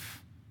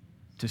life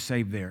to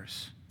save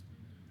theirs.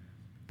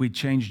 We'd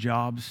change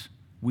jobs.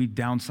 We'd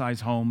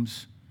downsize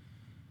homes.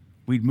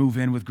 We'd move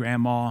in with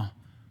grandma.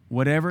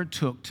 Whatever it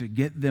took to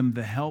get them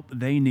the help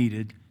they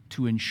needed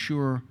to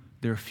ensure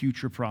their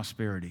future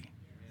prosperity.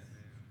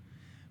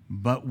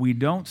 But we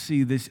don't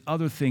see these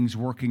other things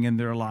working in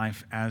their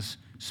life as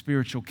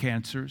spiritual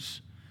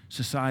cancers,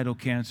 societal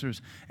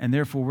cancers, and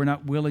therefore we're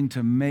not willing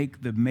to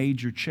make the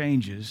major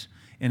changes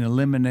and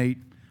eliminate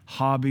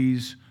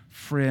hobbies,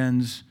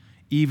 friends,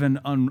 even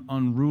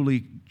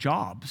unruly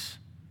jobs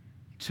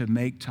to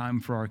make time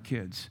for our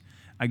kids.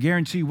 I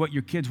guarantee what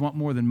your kids want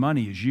more than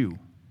money is you.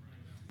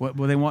 What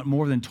they want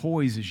more than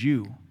toys is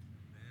you.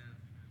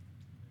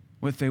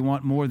 What they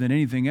want more than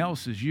anything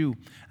else is you.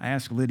 I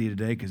asked Lydia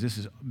today, because this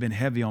has been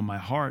heavy on my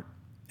heart,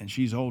 and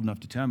she's old enough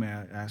to tell me.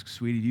 I asked,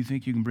 sweetie, do you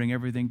think you can bring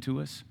everything to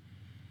us?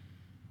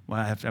 Well,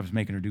 I was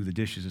making her do the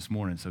dishes this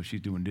morning, so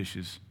she's doing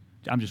dishes.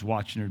 I'm just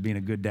watching her, being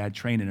a good dad,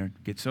 training her,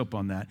 get soap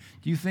on that.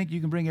 Do you think you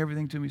can bring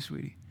everything to me,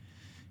 sweetie?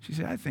 She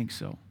said, I think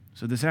so.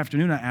 So this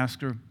afternoon I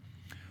asked her,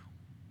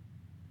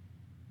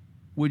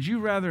 would you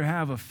rather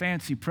have a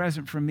fancy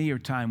present from me or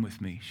time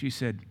with me? She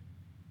said,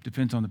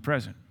 depends on the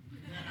present.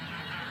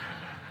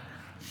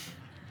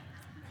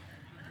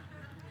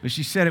 But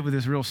she said it with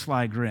this real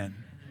sly grin.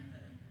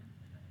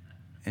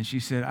 And she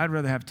said, I'd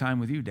rather have time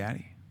with you,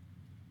 Daddy.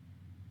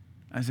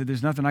 I said,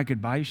 there's nothing I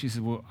could buy you? She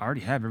said, well, I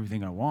already have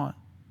everything I want.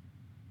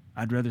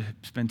 I'd rather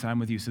spend time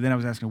with you. So then I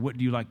was asking her, what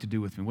do you like to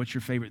do with me? What's your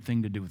favorite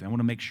thing to do with me? I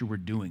want to make sure we're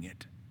doing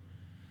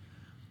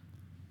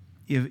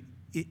it.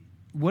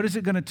 What is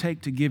it going to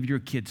take to give your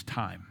kids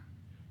time?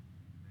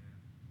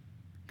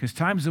 Because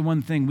time's the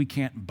one thing we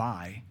can't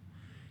buy.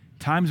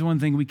 Time's the one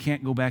thing we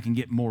can't go back and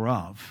get more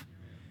of.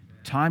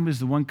 Time is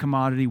the one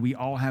commodity we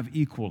all have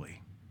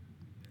equally,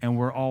 and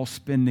we're all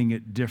spending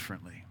it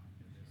differently.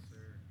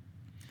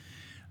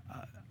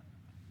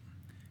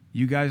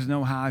 You guys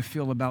know how I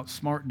feel about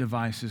smart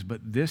devices,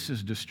 but this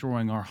is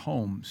destroying our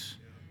homes.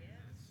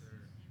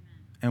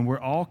 And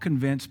we're all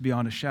convinced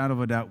beyond a shadow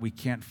of a doubt we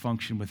can't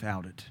function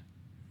without it.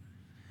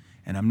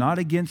 And I'm not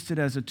against it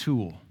as a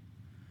tool,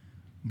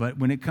 but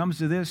when it comes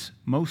to this,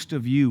 most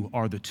of you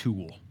are the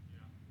tool,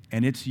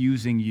 and it's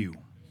using you.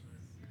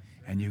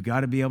 And you've got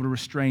to be able to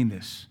restrain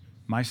this,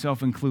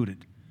 myself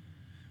included.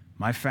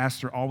 My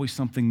fasts are always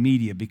something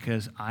media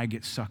because I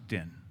get sucked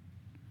in.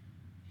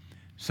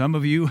 Some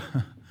of you,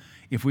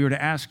 if we were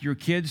to ask your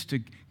kids to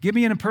give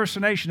me an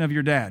impersonation of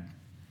your dad,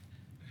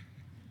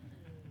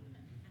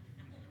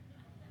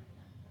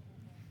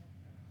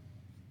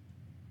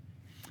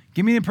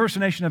 give me an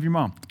impersonation of your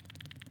mom.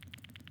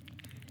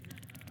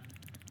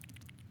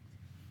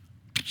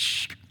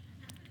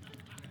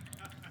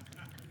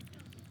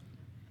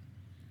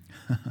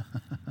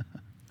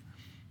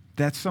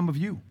 That's some of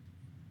you.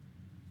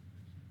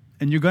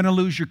 And you're going to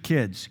lose your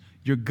kids.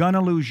 You're going to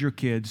lose your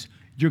kids.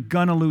 You're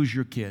going to lose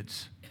your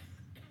kids.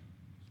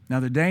 Now,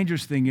 the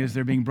dangerous thing is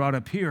they're being brought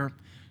up here,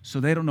 so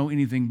they don't know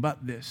anything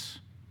but this.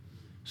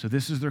 So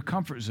this is their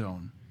comfort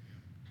zone.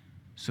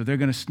 So they're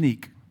going to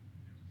sneak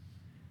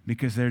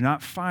because they're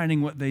not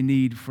finding what they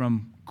need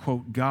from,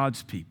 quote,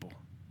 God's people.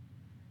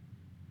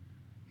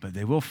 But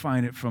they will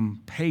find it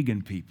from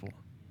pagan people.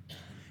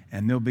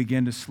 And they'll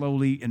begin to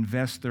slowly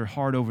invest their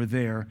heart over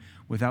there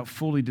without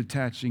fully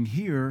detaching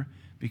here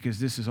because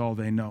this is all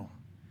they know.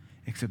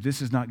 Except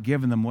this is not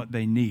giving them what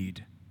they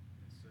need.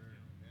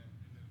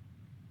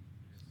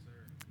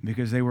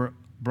 Because they were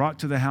brought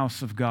to the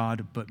house of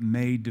God but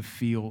made to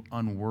feel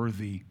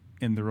unworthy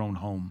in their own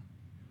home.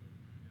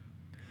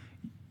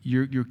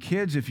 Your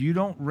kids, if you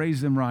don't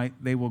raise them right,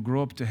 they will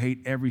grow up to hate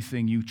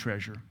everything you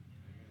treasure.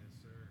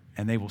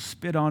 And they will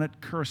spit on it,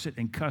 curse it,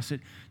 and cuss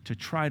it to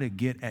try to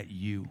get at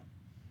you.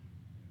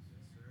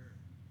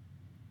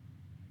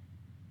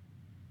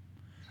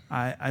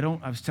 I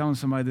was telling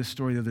somebody this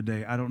story the other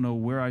day. I don't know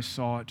where I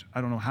saw it.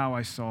 I don't know how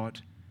I saw it.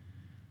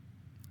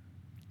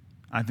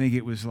 I think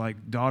it was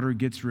like daughter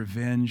gets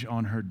revenge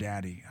on her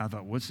daddy. I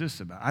thought, what's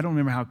this about? I don't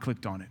remember how I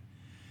clicked on it.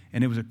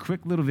 And it was a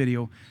quick little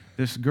video.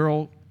 This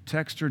girl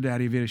texted her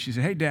daddy a video. She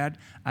said, hey, Dad,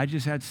 I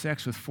just had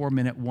sex with 4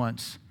 men at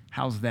once.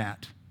 How's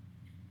that?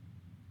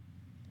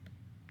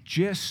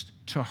 Just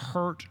to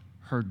hurt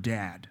her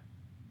dad.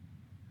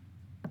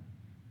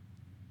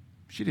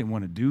 She didn't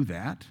want to do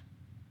that.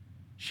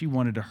 She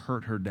wanted to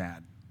hurt her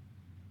dad.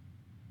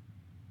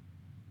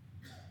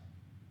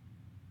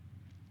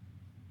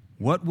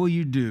 What will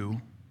you do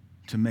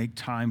to make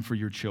time for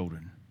your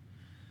children?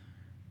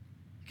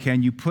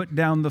 Can you put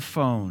down the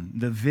phone,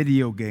 the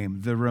video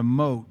game, the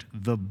remote,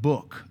 the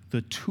book,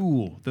 the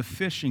tool, the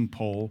fishing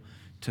pole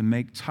to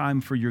make time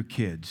for your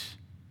kids?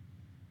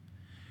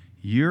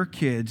 Your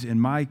kids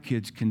and my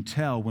kids can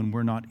tell when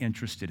we're not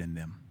interested in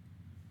them.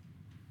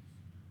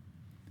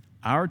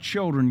 Our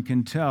children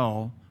can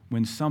tell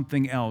when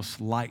something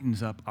else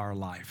lightens up our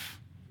life.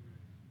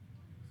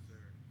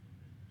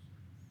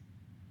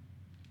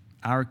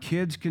 Our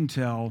kids can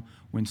tell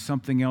when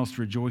something else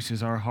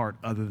rejoices our heart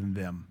other than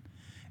them,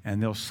 and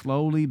they'll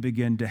slowly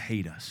begin to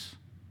hate us.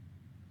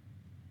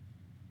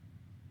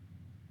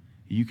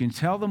 You can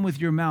tell them with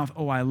your mouth,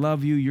 oh, I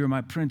love you, you're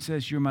my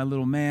princess, you're my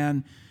little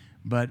man,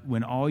 but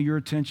when all your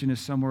attention is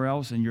somewhere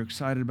else and you're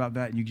excited about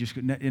that, and you just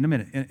go, in a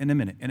minute,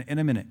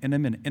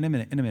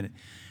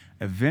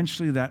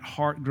 eventually that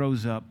heart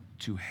grows up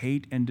to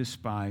hate and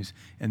despise,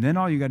 and then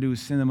all you got to do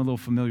is send them a little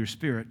familiar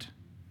spirit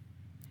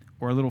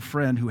or a little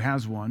friend who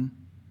has one,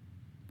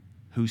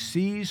 who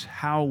sees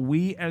how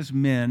we as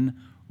men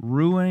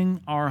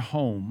ruin our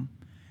home,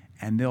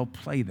 and they'll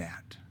play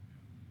that.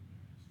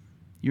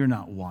 You're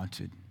not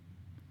wanted.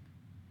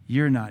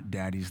 You're not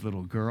daddy's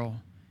little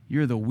girl.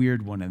 You're the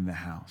weird one in the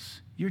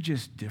house. You're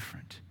just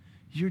different.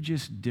 You're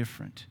just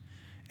different.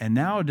 And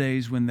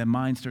nowadays, when the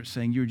mind starts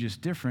saying you're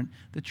just different,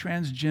 the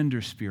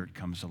transgender spirit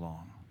comes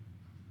along.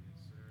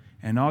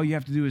 And all you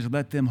have to do is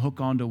let them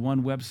hook onto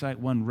one website,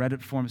 one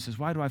Reddit forum that says,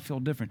 why do I feel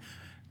different?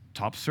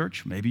 Top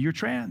search, maybe you're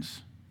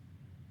trans.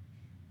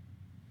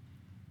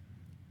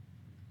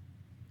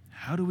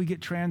 How do we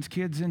get trans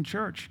kids in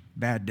church?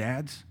 Bad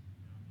dads.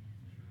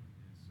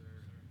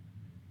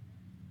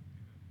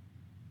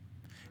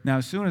 Now,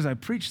 as soon as I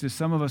preach this,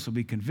 some of us will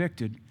be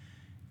convicted,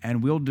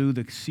 and we'll do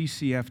the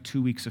CCF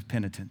 2 weeks of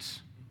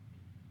penitence.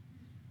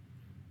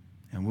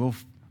 And we'll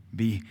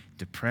be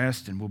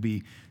depressed, and we'll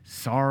be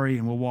sorry,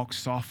 and we'll walk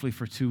softly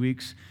for 2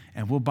 weeks,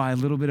 and we'll buy a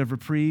little bit of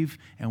reprieve,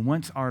 and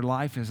once our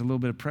life has a little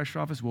bit of pressure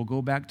off us, we'll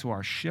go back to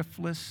our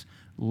shiftless,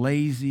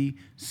 lazy,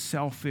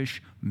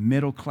 selfish,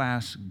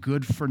 middle-class,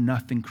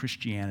 good-for-nothing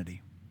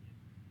Christianity.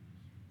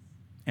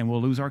 And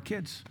we'll lose our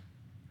kids,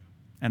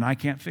 and I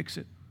can't fix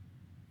it.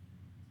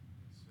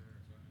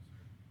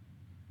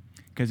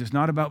 Because it's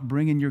not about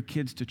bringing your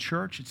kids to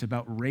church, it's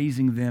about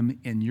raising them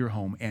in your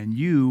home, and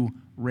you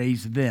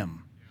raise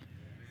them.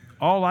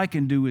 All I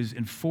can do is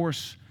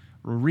enforce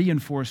or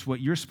reinforce what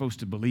you're supposed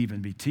to believe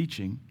and be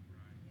teaching.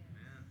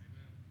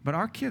 But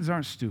our kids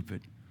aren't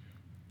stupid.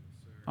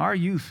 Our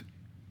youth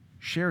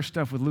share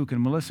stuff with Luke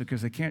and Melissa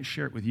because they can't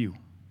share it with you.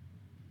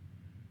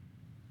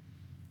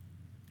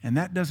 And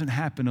that doesn't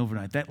happen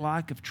overnight. That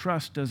lack of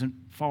trust doesn't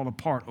fall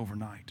apart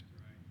overnight.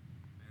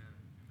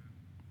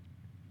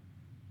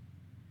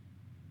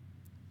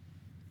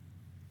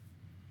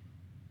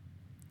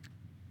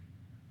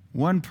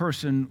 One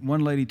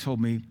lady told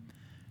me,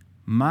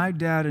 my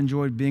dad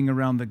enjoyed being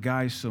around the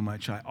guys so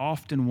much, I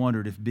often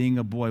wondered if being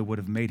a boy would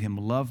have made him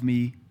love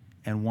me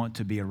and want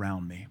to be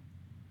around me.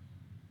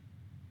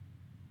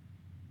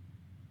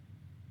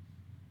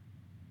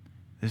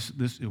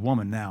 This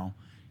woman now,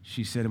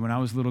 she said, when I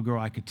was a little girl,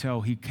 I could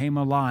tell he came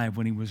alive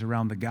when he was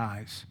around the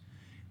guys.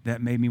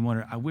 That made me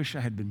wonder, I wish I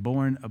had been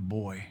born a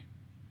boy.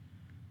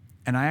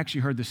 And I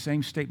actually heard the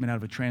same statement out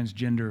of a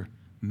transgender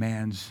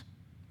man's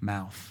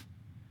mouth.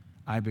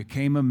 I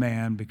became a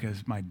man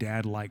because my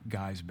dad liked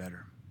guys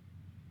better.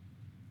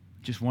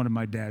 Just wanted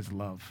my dad's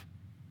love.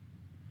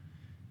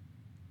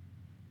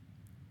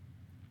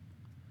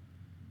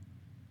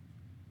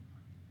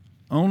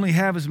 Only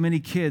have as many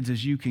kids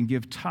as you can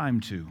give time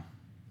to.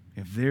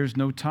 If there's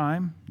no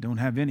time, don't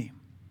have any.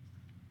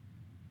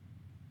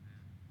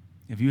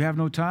 If you have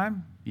no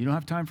time, you don't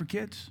have time for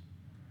kids.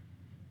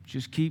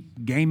 Just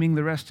keep gaming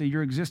the rest of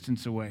your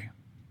existence away,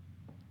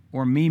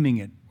 or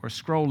memeing it, or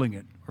scrolling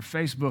it, or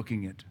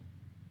Facebooking it.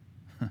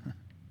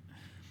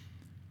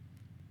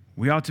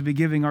 We ought to be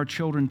giving our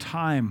children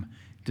time,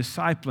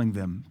 discipling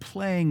them,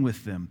 playing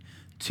with them,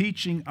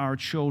 teaching our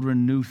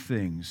children new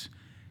things,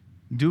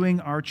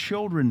 doing our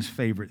children's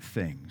favorite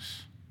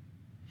things,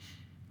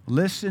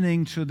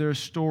 listening to their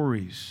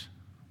stories.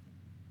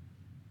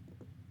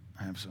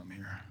 I have some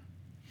here.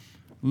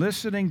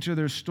 Listening to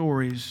their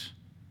stories,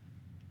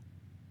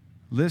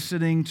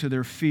 listening to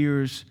their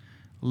fears,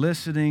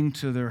 listening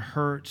to their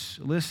hurts,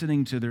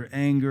 listening to their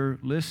anger,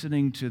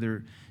 listening to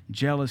their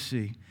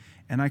jealousy.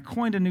 And I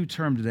coined a new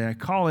term today. I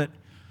call it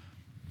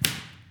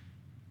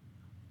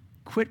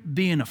quit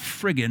being a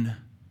friggin'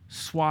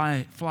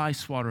 fly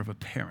swatter of a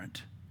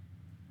parent.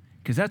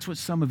 Because that's what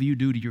some of you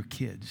do to your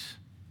kids.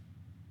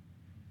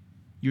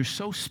 You're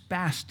so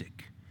spastic.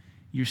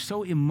 You're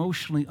so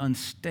emotionally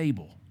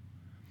unstable.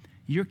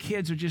 Your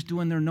kids are just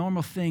doing their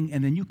normal thing,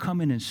 and then you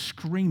come in and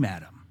scream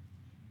at them.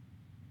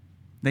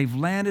 They've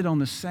landed on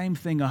the same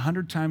thing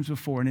 100 times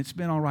before, and it's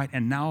been all right,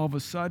 and now all of a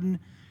sudden,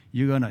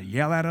 you're going to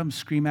yell at them,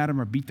 scream at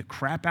them, or beat the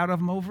crap out of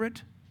them over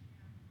it?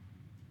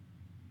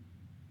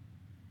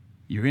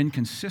 You're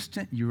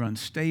inconsistent. You're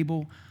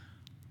unstable.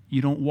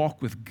 You don't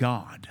walk with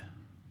God.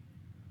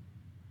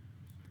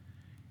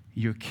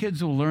 Your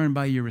kids will learn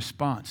by your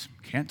response.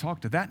 Can't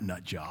talk to that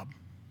nut job.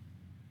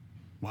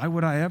 Why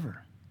would I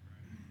ever?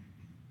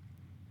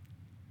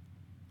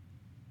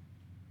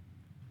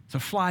 It's a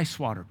fly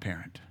swatter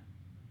parent.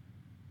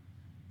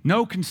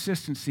 No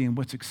consistency in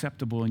what's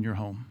acceptable in your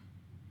home.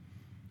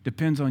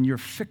 Depends on your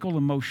fickle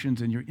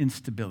emotions and your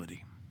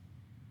instability.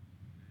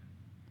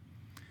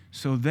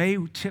 So they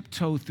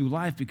tiptoe through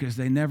life because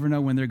they never know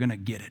when they're going to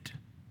get it.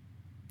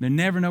 They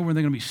never know when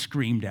they're going to be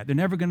screamed at. They're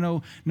never going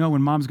to know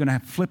when mom's going to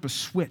flip a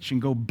switch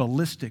and go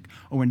ballistic,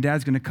 or when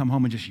dad's going to come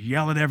home and just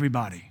yell at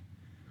everybody.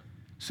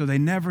 So they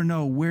never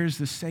know where's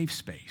the safe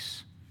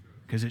space,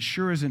 because it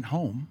sure isn't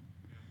home.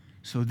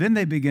 So then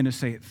they begin to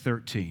say at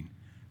 13,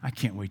 I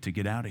can't wait to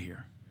get out of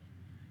here.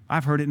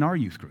 I've heard it in our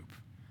youth group.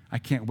 I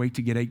can't wait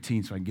to get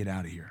 18 so I can get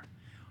out of here.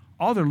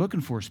 All they're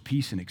looking for is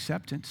peace and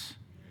acceptance.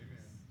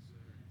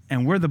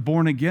 And we're the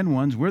born-again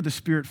ones. We're the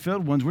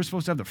Spirit-filled ones. We're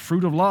supposed to have the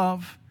fruit of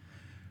love,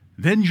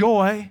 then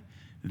joy,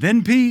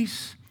 then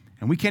peace.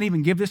 And we can't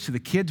even give this to the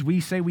kids we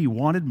say we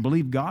wanted and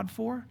believe God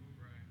for?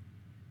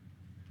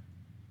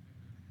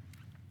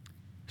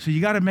 So you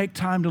got to make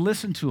time to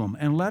listen to them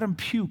and let them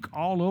puke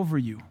all over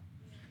you.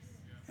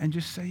 And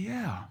just say,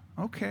 yeah,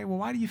 okay, well,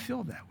 why do you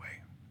feel that way?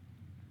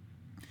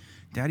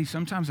 Daddy,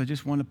 sometimes I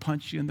just want to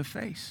punch you in the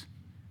face.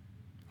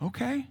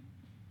 Okay,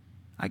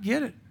 I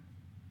get it.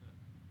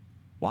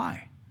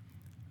 Why?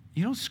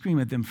 You don't scream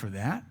at them for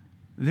that.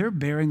 They're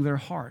bearing their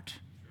heart.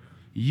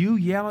 You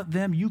yell at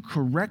them, you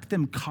correct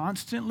them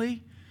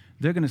constantly,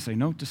 they're going to say,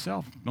 note to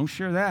self, don't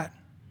share that.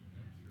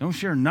 Don't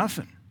share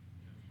nothing.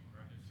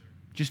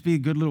 Just be a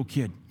good little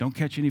kid. Don't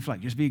catch any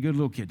flack. Just be a good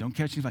little kid. Don't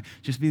catch any flack.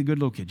 Just be a good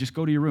little kid. Just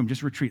go to your room.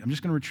 Just retreat. I'm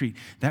just going to retreat.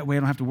 That way I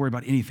don't have to worry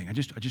about anything. I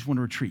just want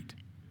to retreat.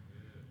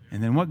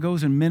 And then what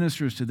goes and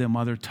ministers to them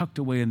while they're tucked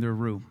away in their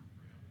room?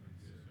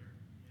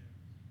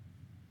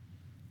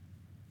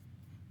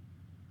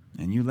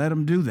 And you let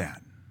them do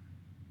that.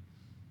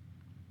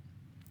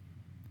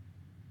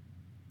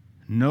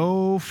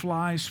 No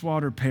fly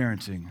swatter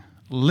parenting.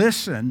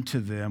 Listen to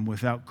them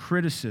without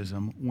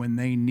criticism when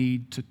they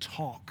need to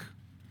talk.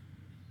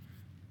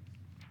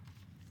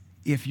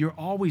 If you're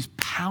always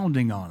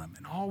pounding on them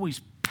and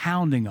always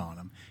pounding on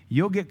them,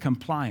 you'll get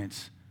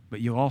compliance,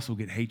 but you'll also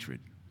get hatred.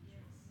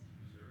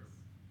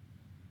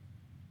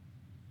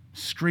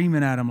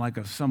 Screaming at them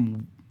like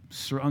some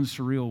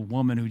unsurreal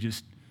woman who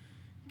just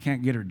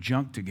can't get her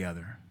junk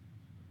together.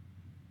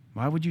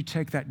 Why would you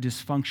take that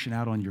dysfunction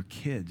out on your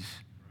kids?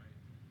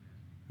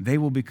 They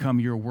will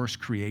become your worst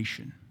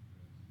creation.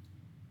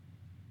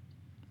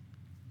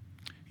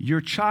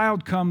 Your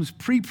child comes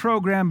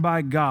pre-programmed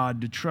by God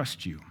to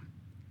trust you.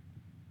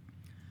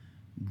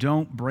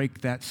 Don't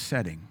break that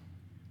setting.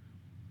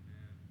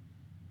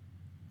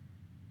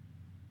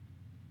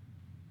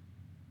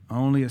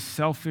 Only a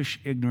selfish,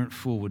 ignorant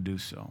fool would do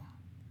so.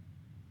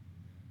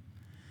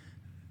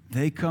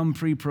 They come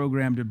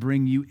pre-programmed to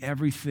bring you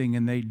everything,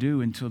 and they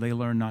do until they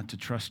learn not to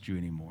trust you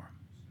anymore.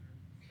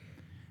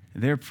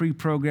 They're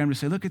pre-programmed to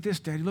say, look at this,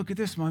 Daddy, look at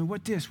this, Mommy,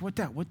 what this, what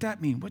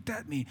that mean, what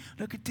that mean,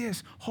 look at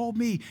this, hold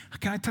me,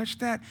 can I touch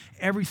that?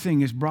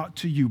 Everything is brought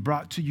to you,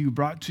 brought to you,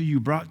 brought to you,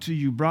 brought to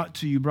you, brought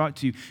to you, brought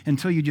to you,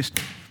 until you just...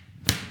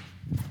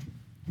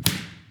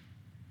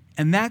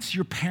 And that's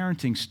your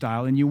parenting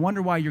style, and you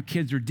wonder why your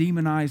kids are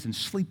demonized and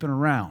sleeping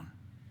around.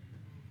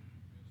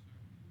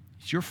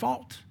 It's your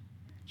fault.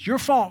 It's your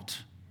fault.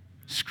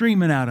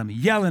 Screaming at them,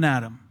 yelling at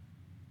them.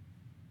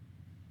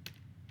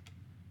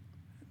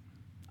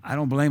 I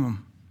don't blame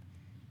them.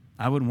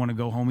 I wouldn't want to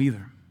go home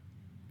either.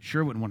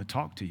 Sure wouldn't want to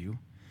talk to you.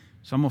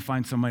 So I'm going to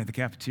find somebody at the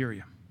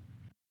cafeteria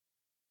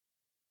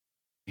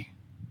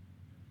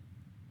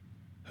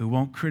who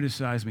won't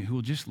criticize me, who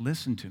will just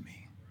listen to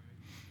me.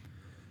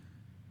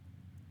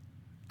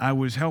 I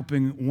was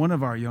helping one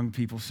of our young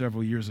people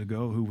several years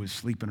ago who was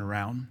sleeping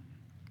around,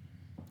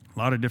 a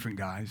lot of different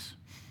guys.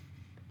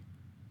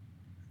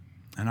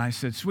 And I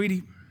said,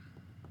 sweetie,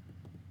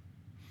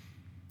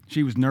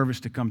 she was nervous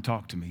to come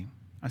talk to me.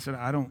 I said,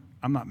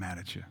 I'm not mad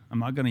at you. I'm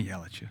not going to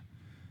yell at you.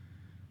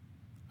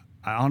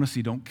 I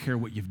honestly don't care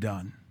what you've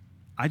done.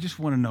 I just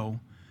want to know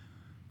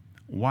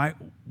why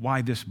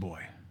this boy?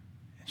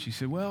 And she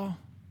said, well,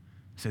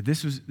 I said,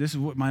 this is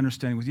what my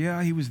understanding was.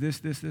 Yeah, he was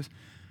this.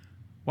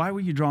 Why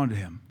were you drawn to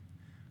him?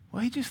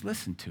 Well, he just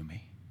listened to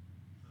me.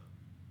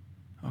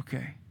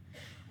 Okay.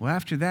 Well,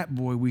 after that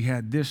boy, we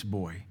had this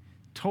boy.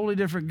 Totally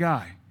different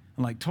guy.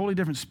 Like totally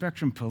different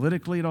spectrum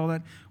politically and all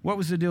that. What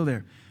was the deal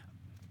there?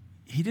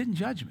 He didn't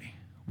judge me.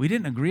 We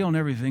didn't agree on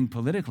everything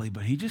politically,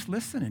 but he just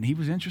listened and he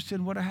was interested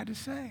in what I had to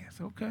say. I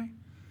said, okay.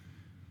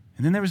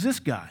 And then there was this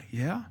guy,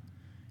 yeah?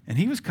 And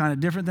he was kind of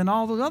different than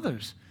all those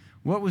others.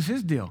 What was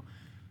his deal?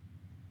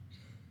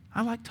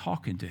 I liked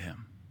talking to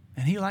him,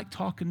 and he liked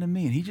talking to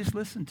me, and he just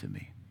listened to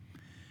me.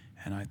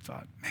 And I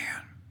thought,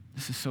 man,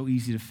 this is so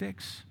easy to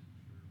fix,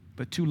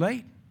 but too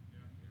late.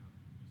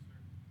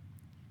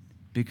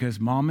 Because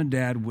mom and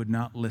dad would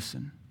not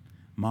listen.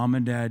 Mom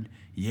and dad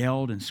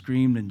yelled and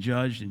screamed and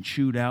judged and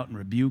chewed out and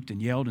rebuked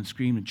and yelled and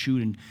screamed and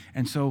chewed.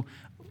 And so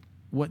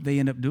what they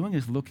end up doing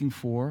is looking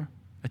for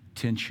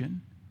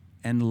attention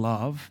and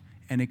love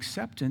and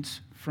acceptance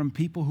from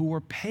people who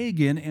are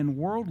pagan and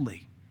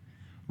worldly,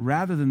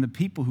 rather than the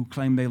people who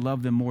claim they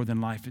love them more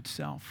than life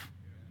itself.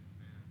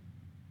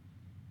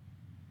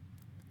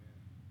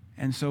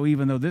 And so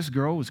even though this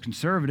girl was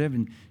conservative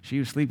and she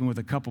was sleeping with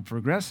a couple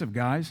progressive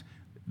guys,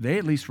 they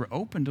at least were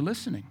open to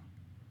listening.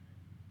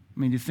 I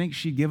mean, you think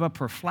she'd give up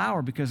her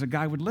flower because a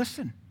guy would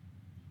listen?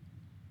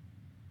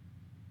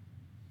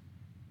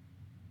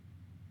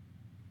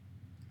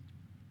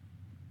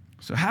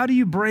 So how do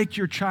you break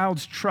your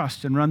child's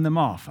trust and run them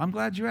off? I'm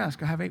glad you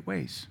asked. I have 8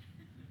 ways.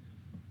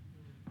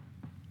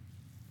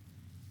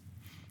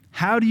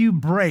 How do you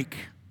break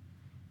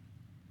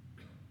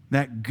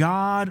that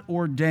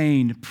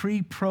God-ordained,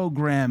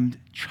 pre-programmed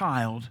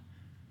child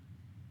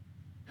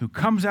who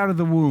comes out of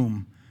the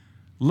womb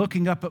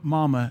looking up at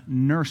mama,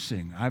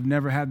 nursing? I've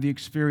never had the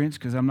experience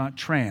because I'm not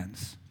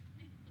trans.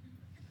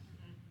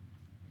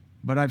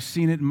 But I've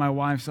seen it in my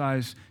wife's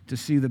eyes to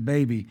see the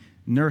baby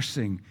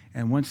nursing.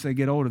 And once they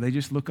get older, they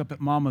just look up at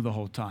mama the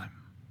whole time.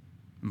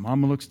 And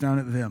mama looks down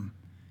at them.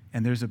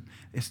 And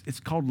it's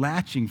called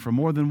latching for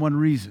more than one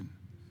reason.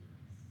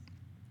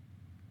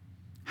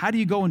 How do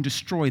you go and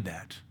destroy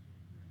that?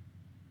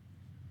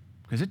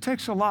 Because it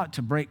takes a lot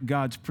to break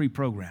God's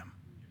pre-program.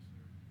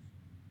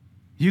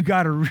 You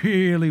got to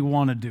really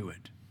want to do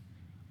it,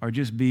 or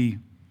just be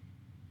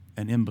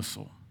an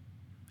imbecile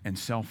and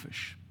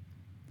selfish.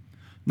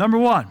 Number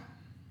 1,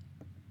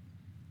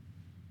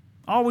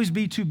 always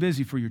be too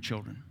busy for your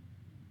children.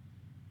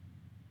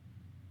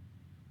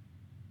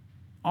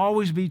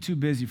 Always be too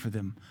busy for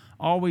them.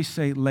 Always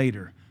say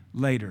later,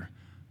 later,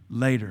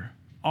 later.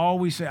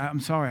 Always say, I'm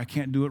sorry, I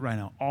can't do it right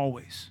now.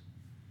 Always.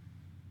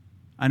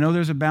 I know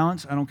there's a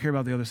balance. I don't care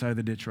about the other side of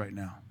the ditch right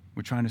now.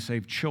 We're trying to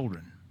save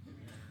children.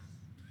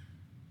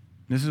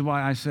 This is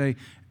why I say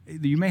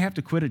you may have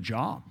to quit a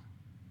job,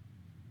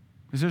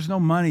 because there's no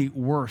money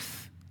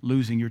worth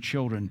losing your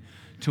children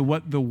to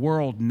what the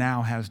world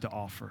now has to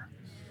offer.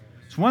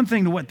 It's one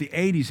thing to what the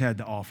 80s had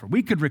to offer.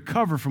 We could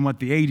recover from what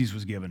the 80s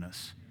was giving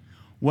us.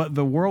 What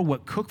the world,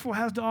 what Cookeville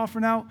has to offer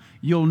now,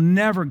 you'll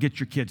never get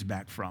your kids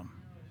back from.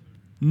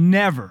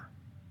 Never.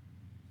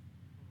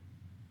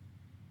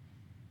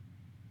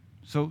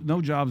 So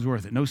no job's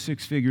worth it. No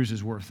 6 figures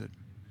is worth it.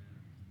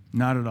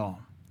 Not at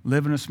all.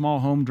 Live in a small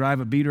home, drive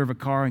a beater of a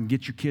car, and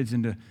get your kids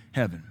into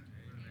heaven.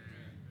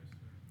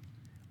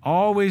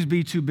 Always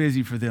be too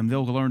busy for them.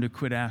 They'll learn to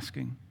quit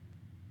asking.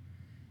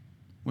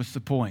 What's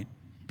the point?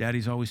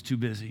 Daddy's always too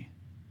busy.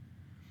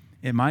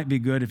 It might be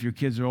good if your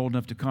kids are old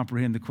enough to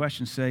comprehend the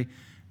question. Say,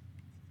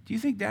 do you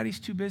think Daddy's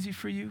too busy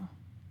for you?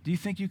 Do you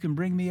think you can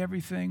bring me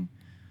everything?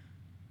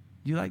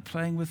 Do you like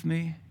playing with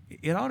me?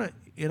 It ought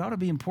to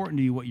be important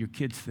to you what your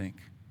kids think.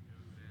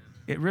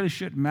 It really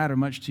shouldn't matter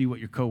much to you what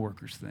your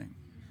coworkers think.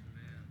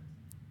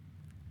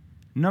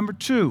 Number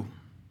 2,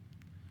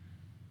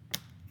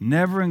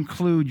 never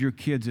include your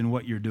kids in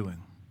what you're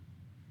doing,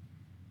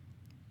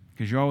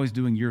 because you're always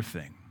doing your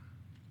thing.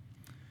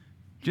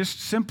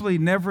 Just simply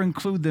never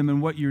include them in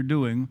what you're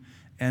doing,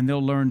 and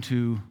they'll learn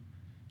to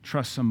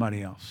trust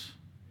somebody else.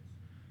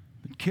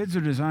 But kids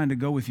are designed to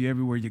go with you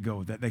everywhere you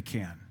go, that they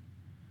can.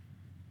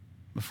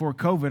 Before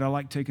COVID, I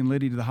liked taking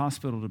Liddy to the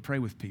hospital to pray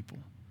with people.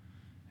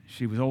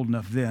 She was old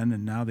enough then,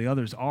 and now the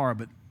others are,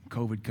 but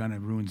COVID kind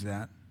of ruins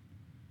that.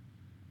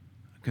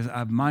 Because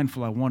I'm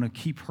mindful I want to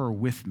keep her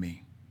with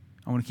me.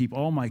 I want to keep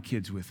all my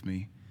kids with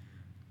me,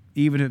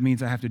 even if it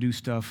means I have to do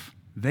stuff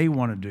they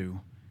want to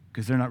do,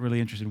 because they're not really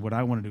interested in what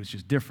I want to do. It's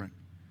just different.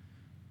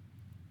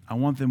 I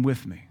want them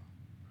with me.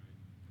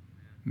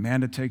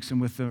 Amanda takes them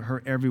with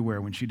her everywhere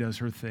when she does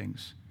her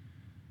things.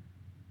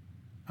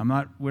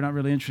 We're not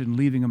really interested in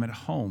leaving them at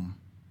home.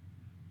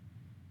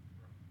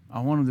 I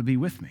want them to be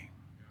with me.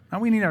 Now,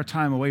 we need our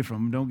time away from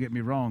them, don't get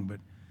me wrong,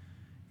 but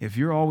if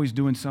you're always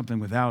doing something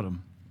without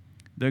them,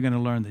 they're going to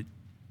learn that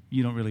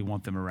you don't really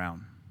want them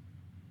around.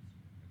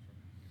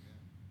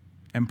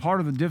 And part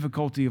of the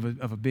difficulty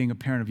of being a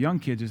parent of young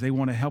kids is they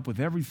want to help with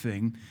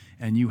everything,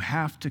 and you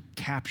have to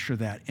capture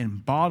that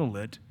and bottle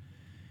it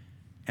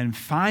and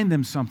find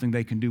them something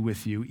they can do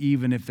with you,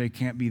 even if they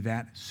can't be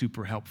that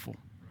super helpful.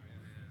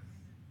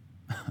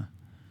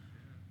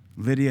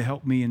 Lydia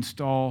helped me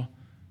install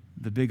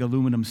the big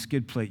aluminum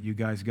skid plate you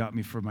guys got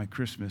me for my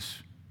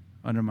Christmas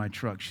under my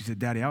truck. She said,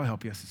 Daddy, I'll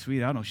help you. I said,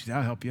 sweet, I don't know. She said,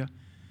 I'll help you.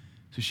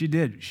 So she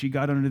did. She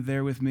got under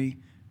there with me.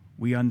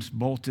 We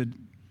unbolted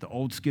the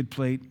old skid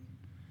plate.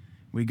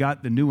 We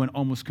got the new one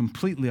almost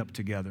completely up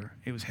together.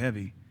 It was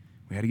heavy.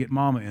 We had to get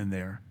Mama in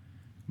there.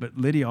 But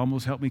Lydia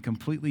almost helped me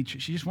completely.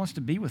 She just wants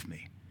to be with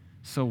me.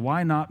 So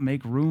why not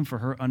make room for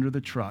her under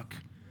the truck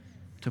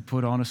to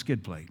put on a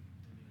skid plate.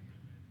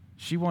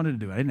 She wanted to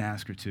do it. I didn't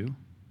ask her to.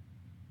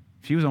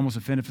 She was almost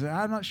offended. Said,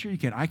 I'm not sure you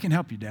can. I can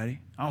help you, Daddy.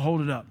 I'll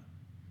hold it up.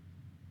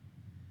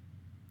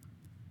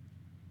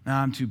 No,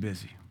 I'm too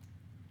busy.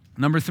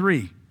 Number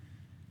 3,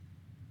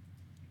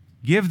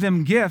 give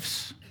them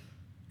gifts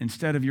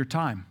instead of your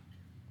time.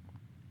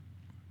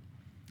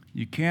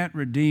 You can't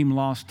redeem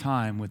lost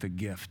time with a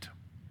gift.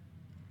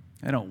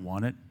 They don't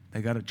want it.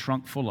 They got a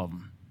trunk full of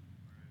them.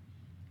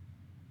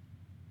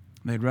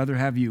 They'd rather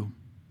have you.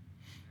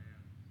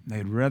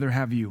 They'd rather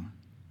have you.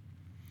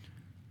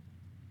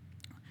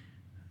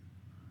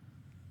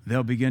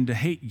 They'll begin to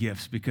hate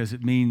gifts because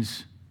it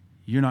means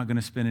you're not going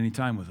to spend any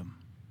time with them.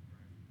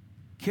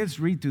 Kids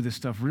read through this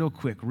stuff real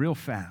quick, real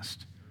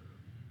fast.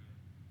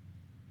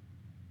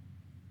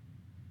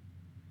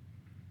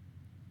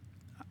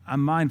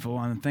 I'm mindful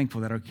and I'm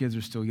thankful that our kids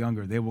are still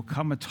younger. There will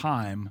come a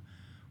time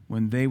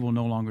when they will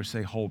no longer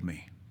say, hold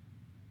me.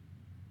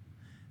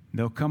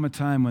 There'll come a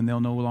time when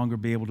they'll no longer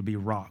be able to be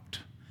rocked.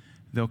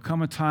 There'll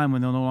come a time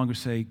when they'll no longer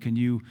say, can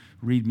you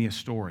read me a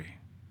story?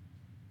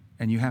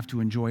 And you have to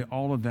enjoy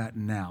all of that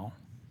now,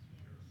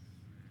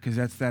 because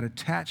that's that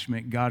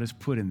attachment God has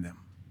put in them.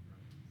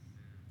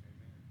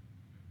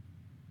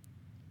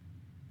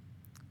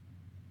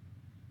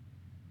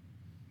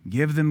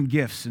 Give them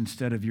gifts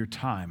instead of your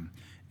time,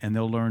 and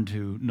they'll learn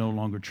to no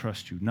longer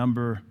trust you.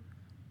 Number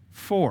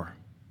 4,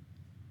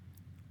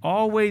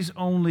 always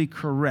only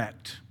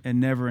correct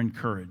and never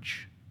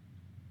encourage.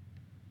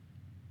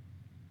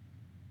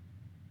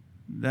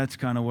 That's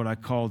kind of what I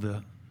call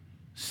the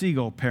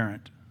seagull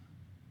parent,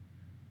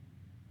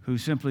 who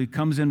simply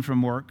comes in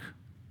from work,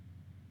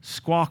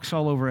 squawks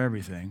all over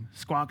everything,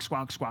 squawk,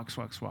 squawk, squawk,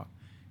 squawk, squawk,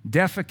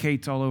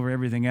 defecates all over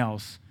everything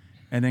else,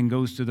 and then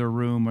goes to their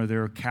room or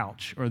their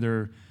couch or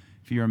their,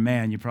 if you're a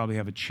man, you probably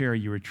have a chair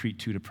you retreat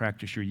to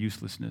practice your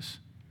uselessness.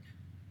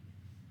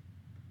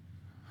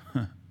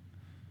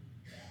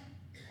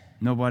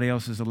 Nobody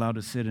else is allowed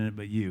to sit in it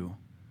but you.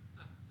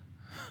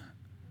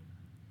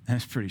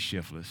 That's pretty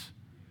shiftless.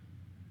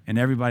 And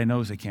everybody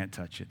knows they can't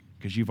touch it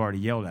because you've already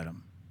yelled at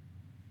them.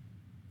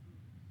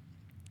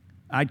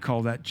 I'd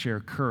call that chair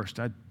cursed.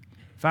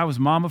 If I was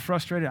mama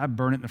frustrated, I'd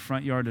burn it in the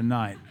front yard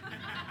tonight.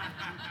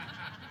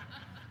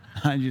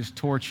 I'd just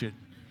torch it.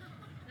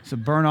 It's a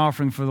burnt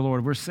offering for the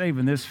Lord. We're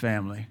saving this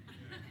family.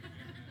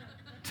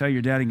 Tell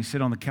your daddy he can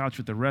sit on the couch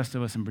with the rest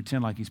of us and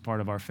pretend like he's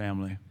part of our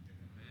family.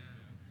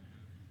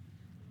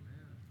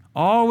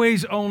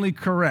 Always only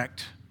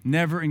correct,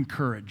 never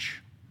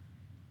encourage.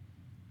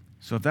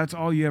 So if that's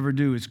all you ever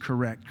do is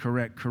correct,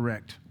 correct,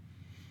 correct,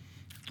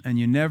 and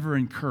you never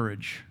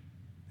encourage,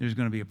 there's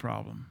going to be a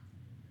problem.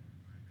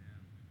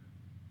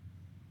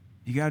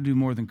 You got to do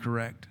more than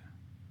correct.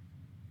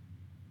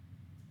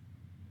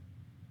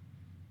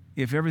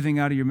 If everything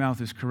out of your mouth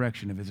is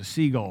correction, if it's a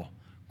seagull,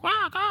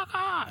 quah, quah,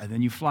 quah, and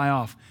then you fly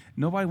off,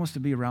 nobody wants to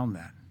be around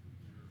that.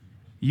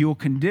 You'll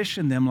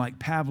condition them like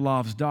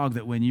Pavlov's dog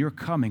that when you're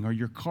coming or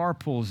your car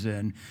pulls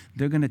in,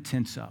 they're going to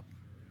tense up.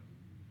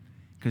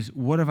 Because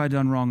what have I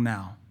done wrong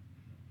now?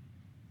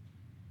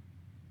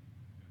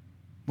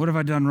 What have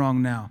I done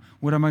wrong now?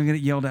 What am I going to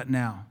get yelled at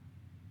now?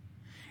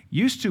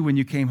 Used to, when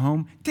you came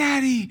home,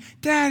 Daddy,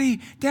 Daddy,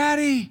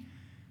 Daddy.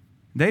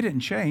 They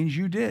didn't change,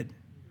 you did.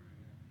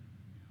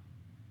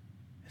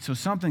 So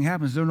something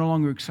happens, they're no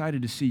longer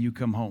excited to see you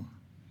come home.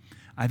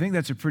 I think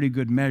that's a pretty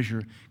good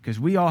measure because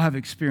we all have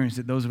experienced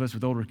it, those of us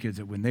with older kids,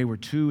 that when they were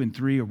 2 and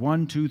 3 or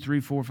 1, 2, 3,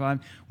 4, 5,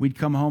 we'd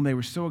come home, they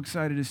were so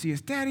excited to see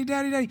us, Daddy,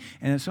 Daddy, Daddy.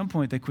 And at some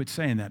point they quit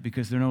saying that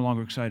because they're no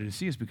longer excited to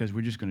see us because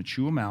we're just going to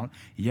chew them out,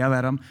 yell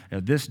at them,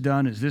 is this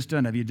done, is this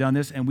done, have you done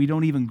this? And we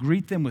don't even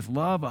greet them with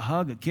love, a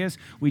hug, a kiss.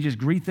 We just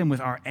greet them with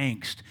our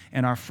angst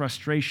and our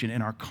frustration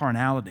and our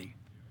carnality.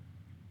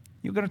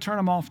 You're going to turn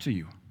them off to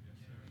you.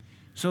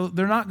 So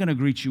they're not going to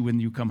greet you when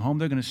you come home.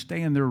 They're going to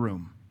stay in their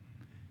room,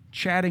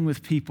 chatting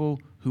with people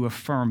who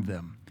affirm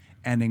them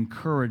and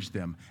encourage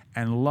them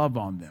and love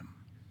on them.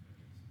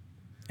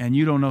 And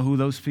you don't know who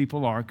those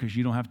people are because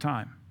you don't have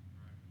time.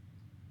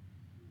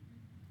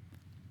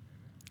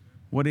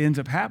 What ends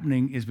up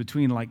happening is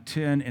between like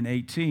 10 and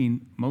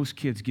 18, most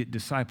kids get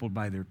discipled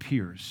by their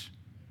peers.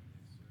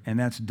 And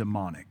that's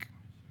demonic.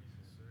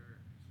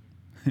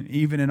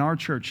 Even in our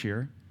church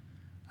here,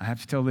 I have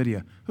to tell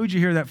Lydia, who'd you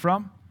hear that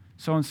from?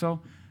 So-and-so.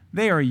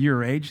 They are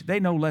your age. They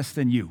know less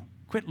than you.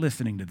 Quit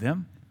listening to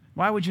them.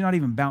 Why would you not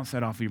even bounce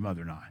that off of your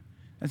mother and I?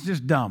 That's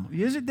just dumb.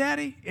 Is it,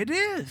 Daddy? It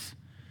is.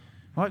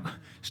 Like,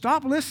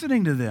 stop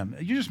listening to them.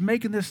 You're just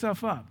making this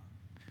stuff up.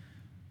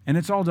 And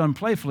it's all done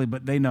playfully,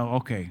 but they know,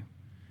 okay.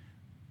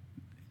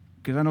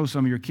 Because I know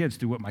some of your kids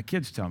do what my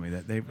kids tell me.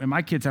 And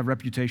my kids have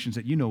reputations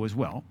that you know as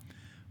well.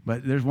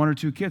 But there's 1 or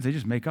 2 kids, they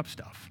just make up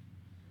stuff.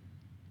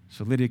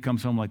 So Lydia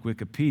comes home like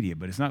Wikipedia,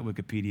 but it's not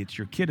Wikipedia, it's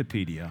your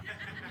Kidopedia.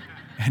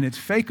 And it's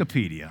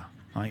Fakeopedia.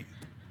 Like,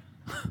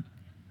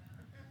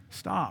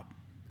 stop.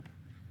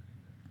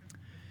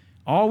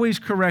 Always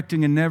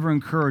correcting and never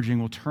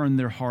encouraging will turn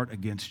their heart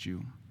against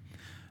you.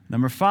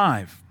 Number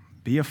 5,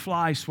 be a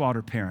fly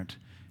swatter parent,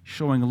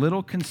 showing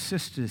little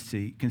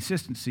consistency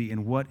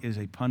in what is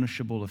a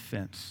punishable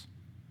offense.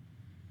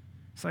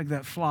 It's like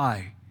that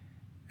fly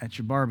at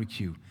your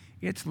barbecue.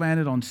 It's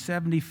landed on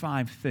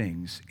 75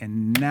 things,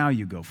 and now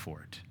you go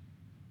for it.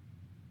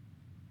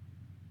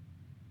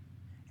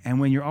 And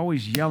when you're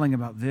always yelling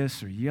about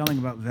this or yelling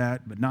about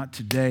that, but not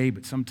today,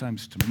 but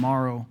sometimes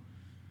tomorrow,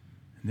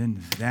 and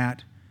then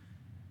that,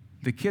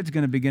 the kid's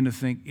going to begin to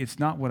think, it's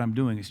not what I'm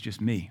doing, it's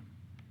just me.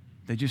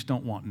 They just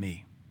don't want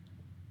me.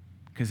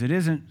 Because it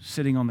isn't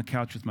sitting on the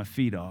couch with my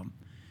feet up.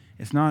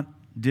 It's not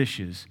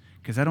dishes,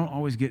 because I don't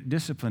always get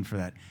disciplined for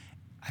that.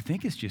 I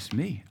think it's just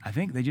me. I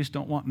think they just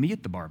don't want me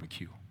at the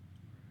barbecue.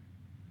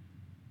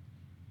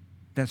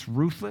 That's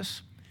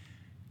ruthless.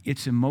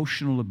 It's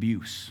emotional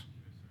abuse.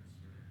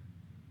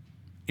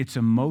 It's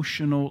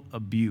emotional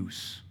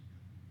abuse.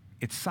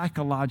 It's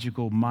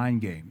psychological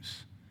mind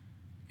games.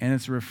 And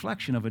it's a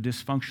reflection of a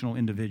dysfunctional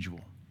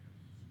individual.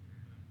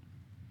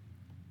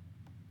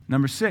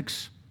 Number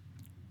 6,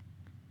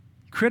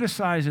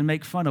 criticize and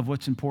make fun of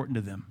what's important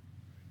to them.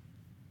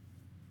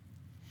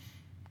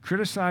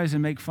 Criticize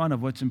and make fun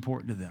of what's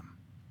important to them.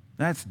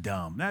 That's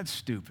dumb. That's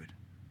stupid.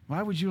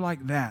 Why would you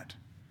like that?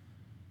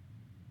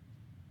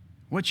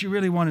 What you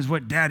really want is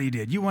what Daddy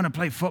did. You want to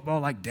play football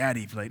like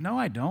Daddy played. No,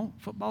 I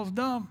don't. Football's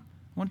dumb.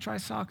 I want to try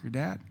soccer,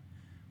 Dad.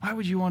 Why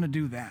would you want to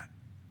do that?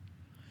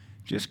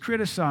 Just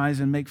criticize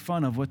and make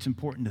fun of what's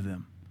important to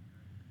them.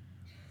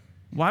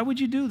 Why would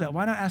you do that?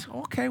 Why not ask,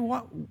 okay,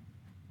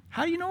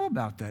 how do you know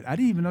about that? I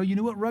didn't even know you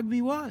knew what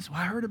rugby was. Well,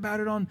 I heard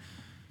about it on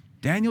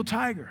Daniel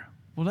Tiger.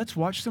 Well, let's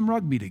watch some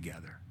rugby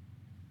together.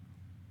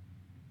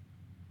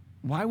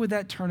 Why would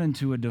that turn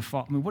into a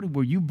default? I mean,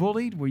 were you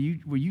bullied? Were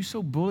you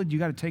so bullied you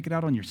got to take it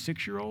out on your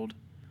 6-year-old?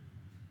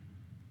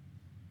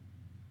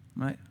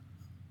 Right?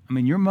 I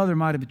mean, your mother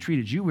might have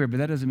treated you weird, but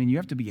that doesn't mean you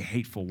have to be a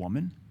hateful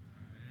woman.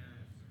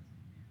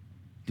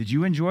 Did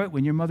you enjoy it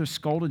when your mother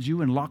scolded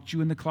you and locked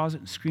you in the closet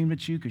and screamed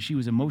at you because she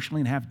was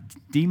emotionally and half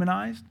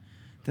demonized?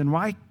 Then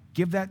why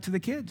give that to the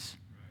kids?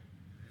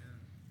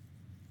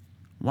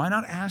 Why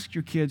not ask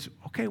your kids,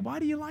 okay, why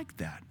do you like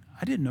that?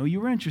 I didn't know you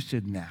were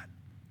interested in that.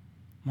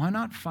 Why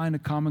not find a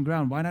common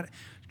ground? Why not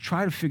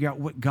try to figure out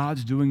what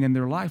God's doing in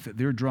their life, that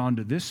they're drawn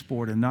to this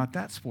sport and not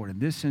that sport, and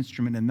this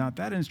instrument and not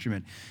that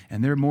instrument,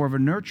 and they're more of a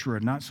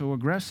nurturer, not so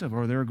aggressive,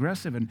 or they're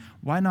aggressive, and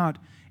why not,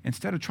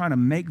 instead of trying to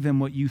make them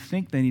what you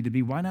think they need to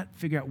be, why not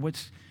figure out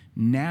what's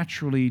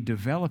naturally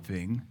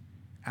developing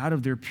out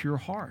of their pure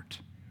heart?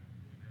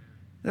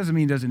 Doesn't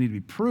mean it doesn't need to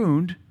be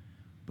pruned,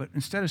 but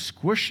instead of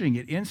squishing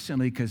it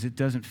instantly because it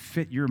doesn't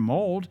fit your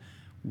mold,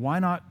 why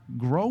not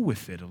grow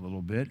with it a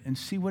little bit and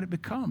see what it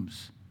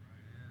becomes?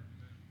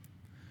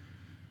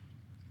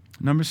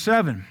 Number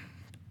 7,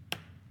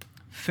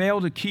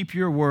 fail to keep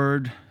your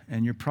word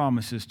and your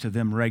promises to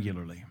them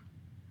regularly.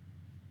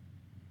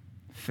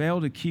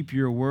 Fail to keep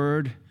your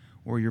word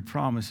or your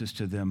promises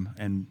to them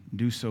and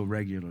do so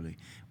regularly.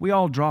 We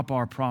all drop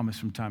our promise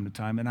from time to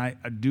time, and I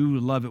do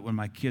love it when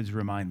my kids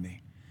remind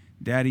me,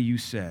 Daddy, you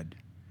said.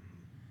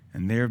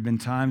 And there have been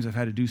times I've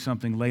had to do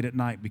something late at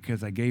night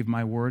because I gave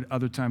my word.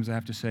 Other times I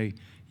have to say,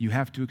 you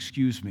have to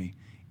excuse me.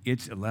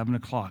 It's 11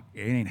 o'clock.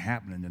 It ain't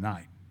happening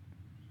tonight.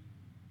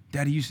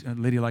 Daddy,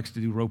 Lydia likes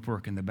to do rope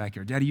work in the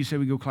backyard. Daddy, you said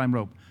we go climb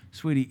rope.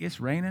 Sweetie, it's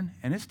raining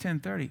and it's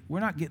 10:30. We're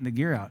not getting the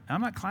gear out.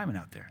 I'm not climbing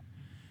out there.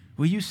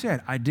 Well, you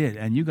said I did,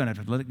 and you're going to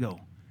have to let it go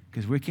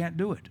because we can't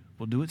do it.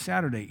 We'll do it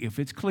Saturday if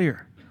it's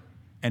clear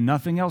and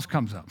nothing else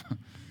comes up.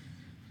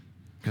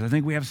 Because I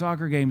think we have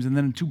soccer games and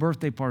then 2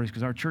 birthday parties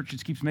because our church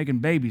just keeps making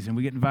babies and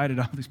we get invited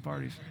to all these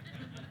parties.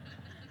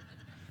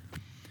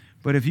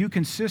 But if you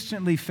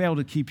consistently fail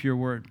to keep your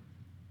word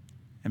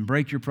and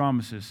break your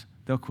promises,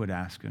 they'll quit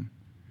asking.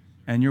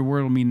 And your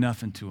word will mean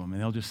nothing to them.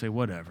 And they'll just say,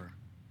 whatever.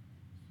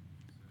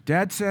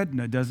 Dad said,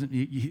 no, it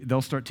doesn't.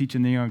 They'll start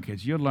teaching the young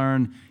kids. You'll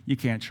learn you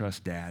can't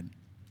trust Dad.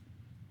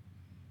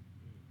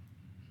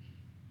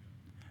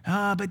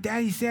 But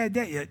Daddy said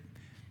that.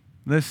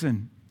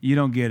 Listen, you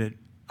don't get it.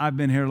 I've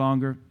been here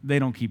longer. They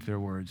don't keep their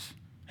words.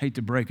 Hate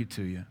to break it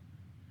to you.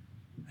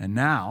 And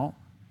now,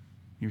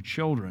 your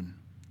children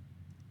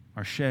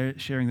are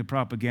sharing the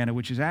propaganda,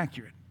 which is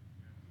accurate.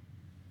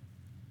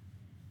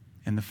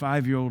 And the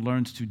 5-year-old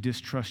learns to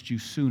distrust you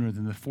sooner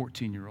than the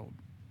 14-year-old.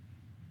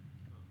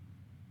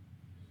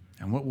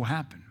 And what will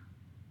happen?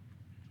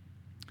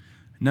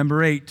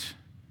 Number 8,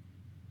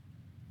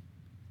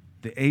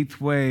 the 8th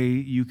way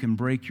you can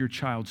break your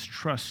child's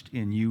trust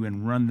in you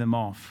and run them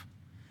off.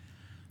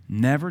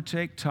 Never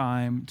take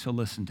time to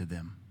listen to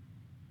them.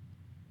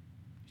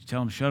 You tell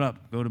them, shut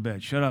up, go to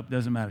bed. Shut up,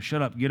 doesn't matter.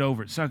 Shut up, get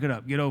over it. Suck it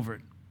up, get over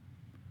it.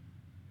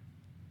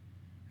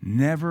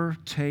 Never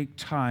take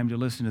time to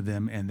listen to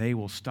them, and they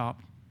will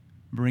stop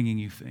bringing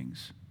you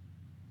things.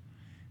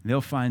 They'll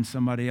find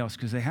somebody else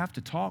because they have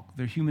to talk.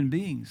 They're human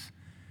beings.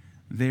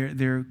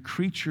 They're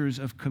creatures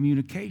of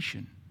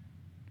communication.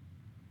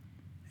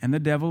 And the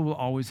devil will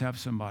always have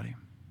somebody.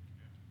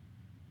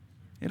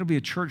 It'll be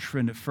a church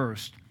friend at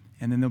first,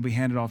 and then they'll be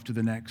handed off to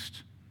the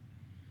next.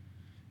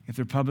 If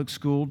they're public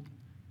schooled,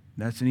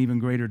 that's an even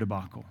greater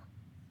debacle.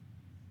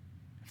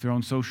 If they're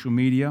on social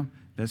media,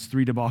 that's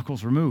 3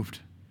 debacles removed.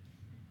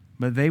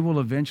 But they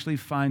will eventually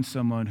find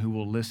someone who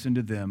will listen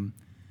to them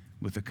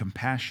with a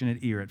compassionate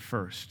ear at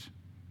first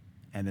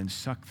and then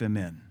suck them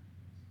in.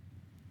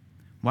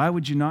 Why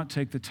would you not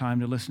take the time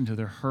to listen to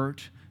their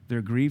hurt,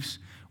 their griefs?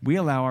 We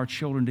allow our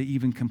children to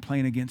even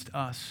complain against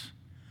us.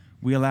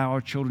 We allow our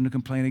children to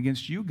complain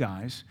against you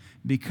guys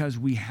because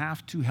we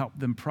have to help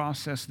them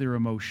process their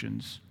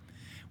emotions.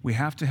 We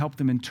have to help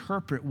them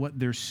interpret what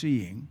they're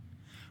seeing.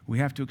 We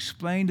have to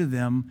explain to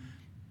them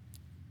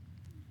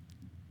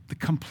the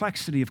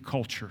complexity of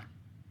culture.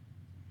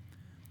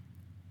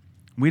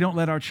 We don't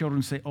let our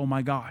children say, oh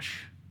my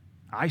gosh.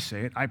 I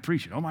say it, I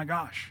preach it, oh my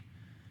gosh.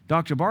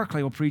 Dr.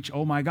 Barclay will preach,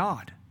 oh my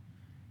God.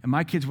 And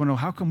my kids want to know,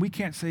 how come we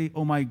can't say,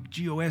 oh my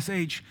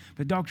G-O-S-H,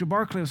 but Dr.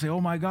 Barclay will say, oh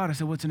my God. I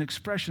said, well, it's an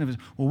expression of his.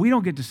 Well, we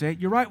don't get to say it.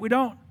 You're right, we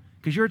don't,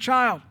 because you're a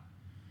child.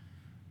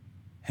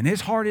 And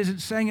his heart isn't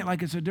saying it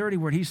like it's a dirty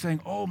word. He's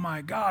saying, oh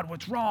my God,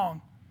 what's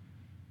wrong?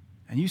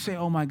 And you say,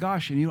 oh my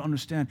gosh, and you don't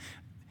understand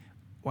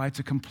why it's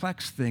a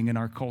complex thing in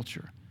our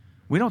culture.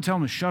 We don't tell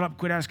them to shut up,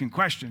 quit asking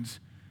questions.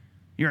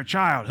 You're a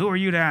child. Who are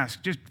you to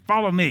ask? Just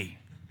follow me.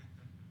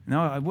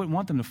 No, I wouldn't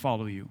want them to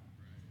follow you.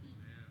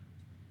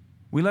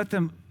 We let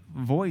them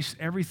voice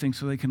everything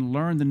so they can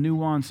learn the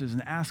nuances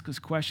and ask us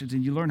questions,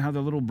 and you learn how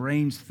their little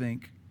brains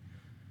think.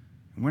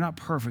 And we're not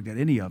perfect at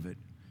any of it.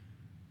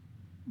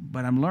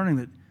 But I'm learning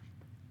that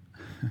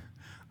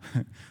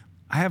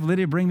I have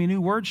Lydia bring me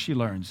new words she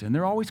learns, and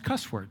they're always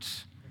cuss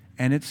words.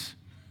 And it's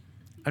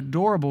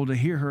adorable to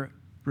hear her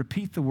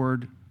repeat the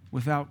word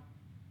without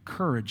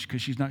courage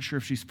because she's not sure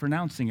if she's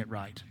pronouncing it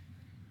right.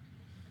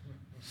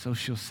 So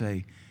she'll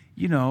say,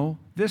 you know,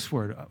 this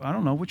word, I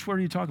don't know, which word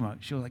are you talking about?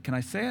 She'll like, can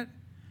I say it?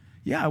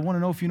 Yeah, I want to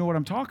know if you know what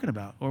I'm talking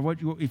about. Or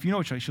if you know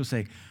what she'll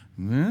say,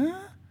 huh?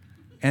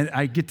 And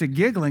I get to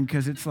giggling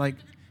because it's like,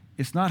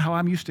 it's not how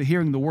I'm used to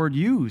hearing the word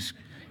used,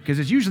 because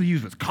it's usually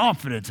used with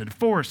confidence and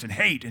force and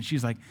hate. And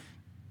she's like,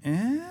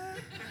 eh?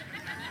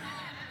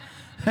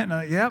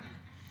 And yep.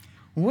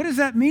 What does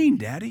that mean,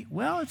 Daddy?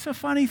 Well, it's a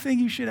funny thing.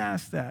 You should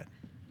ask that.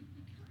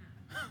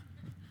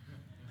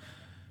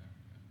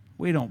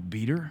 We don't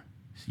beat her,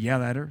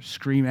 yell at her,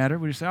 scream at her.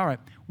 We just say, all right,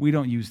 we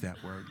don't use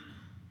that word.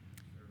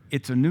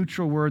 It's a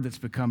neutral word that's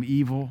become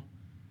evil.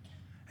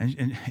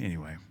 And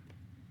anyway,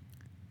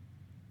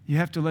 you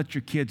have to let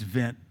your kids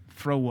vent,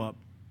 throw up,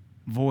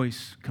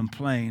 voice,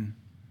 complain,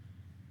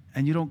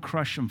 and you don't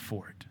crush them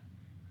for it.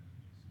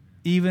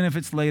 Even if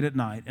it's late at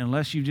night,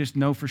 unless you just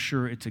know for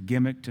sure it's a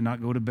gimmick to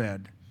not go to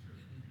bed.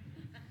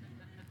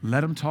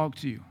 Let them talk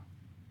to you.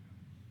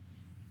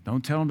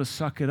 Don't tell them to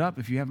suck it up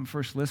if you haven't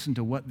first listened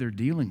to what they're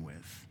dealing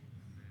with.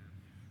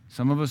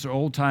 Some of us are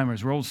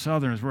old-timers. We're old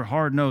Southerners. We're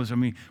hard-nosed. I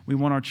mean, we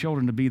want our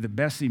children to be the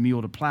Bessie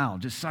mule to plow.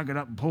 Just suck it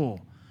up and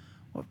pull.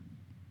 Well,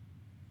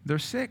 they're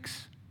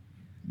 6.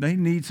 They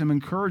need some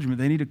encouragement.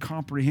 They need to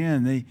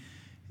comprehend.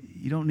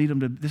 You don't need them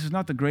to. This is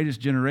not the greatest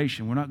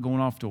generation. We're not going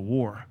off to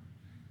war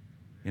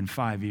in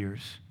 5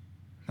 years.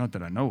 Not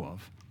that I know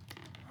of.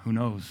 Who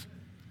knows?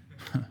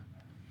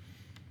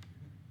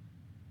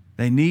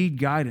 They need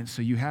guidance,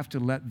 so you have to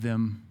let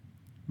them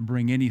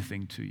bring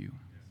anything to you,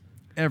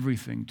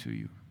 everything to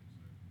you.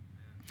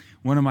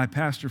 One of my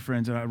pastor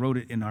friends, and I wrote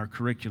it in our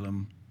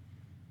curriculum,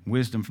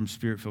 Wisdom from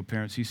Spirit-Filled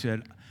Parents, he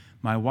said,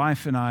 my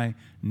wife and I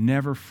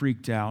never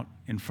freaked out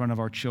in front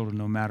of our children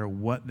no matter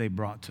what they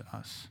brought to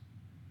us.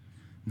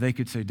 They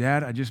could say,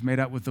 Dad, I just made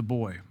out with the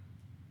boy.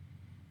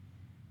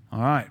 All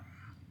right.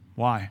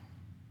 Why?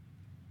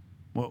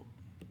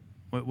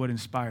 What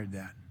inspired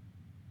that?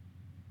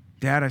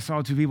 Dad, I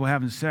saw 2 people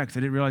having sex.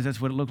 I didn't realize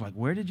that's what it looked like.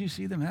 Where did you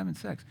see them having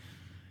sex?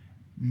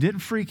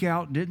 Didn't freak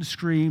out, didn't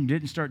scream,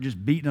 didn't start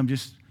just beating them.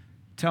 Just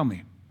tell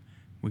me.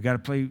 We got to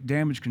play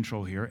damage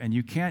control here, and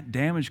you can't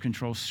damage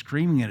control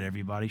screaming at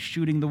everybody,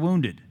 shooting the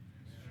wounded.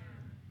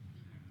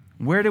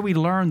 Where do we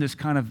learn this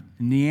kind of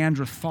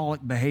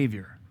Neanderthalic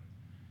behavior?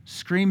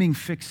 Screaming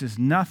fixes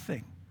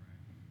nothing.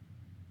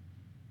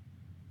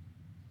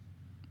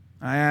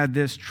 I add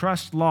this: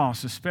 trust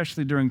loss,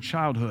 especially during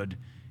childhood,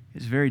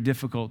 is very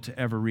difficult to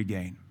ever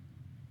regain.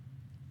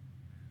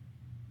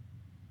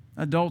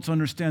 Adults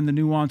understand the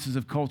nuances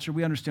of culture.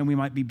 We understand we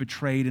might be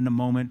betrayed in a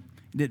moment.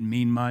 It didn't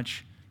mean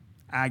much.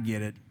 I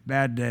get it.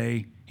 Bad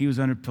day. He was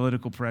under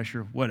political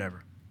pressure,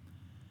 whatever.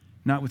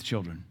 Not with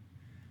children.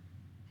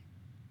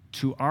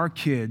 To our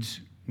kids,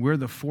 we're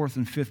the 4th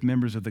and 5th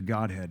members of the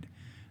Godhead.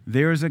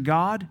 There is a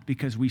God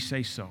because we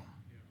say so.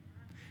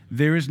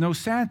 There is no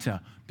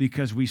Santa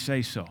because we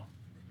say so.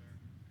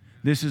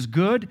 This is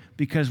good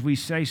because we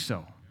say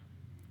so.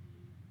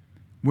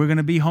 We're going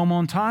to be home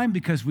on time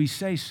because we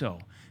say so.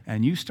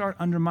 And you start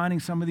undermining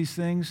some of these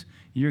things,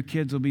 your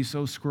kids will be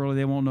so squirrely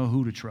they won't know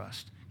who to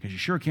trust, because you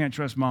sure can't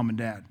trust mom and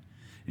dad.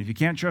 If you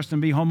can't trust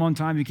them to be home on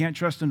time, you can't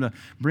trust them to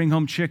bring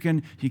home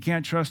chicken, you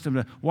can't trust them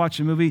to watch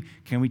a movie,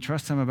 can we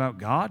trust them about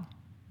God?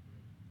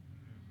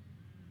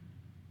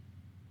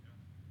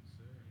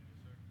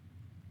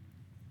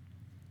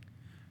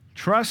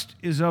 Trust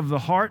is of the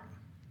heart,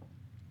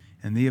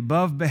 and the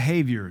above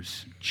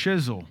behaviors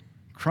chisel,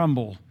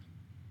 crumble,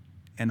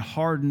 and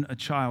harden a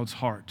child's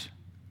heart.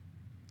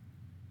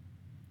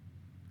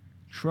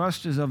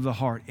 Trust is of the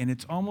heart, and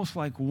it's almost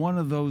like one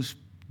of those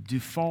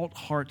default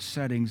heart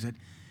settings that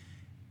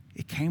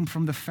it came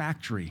from the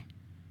factory,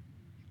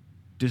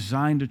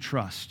 designed to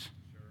trust.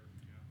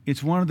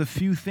 It's one of the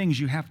few things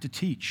you have to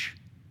teach.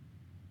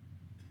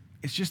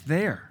 It's just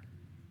there.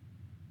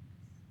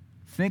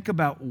 Think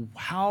about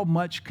how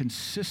much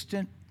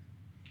consistently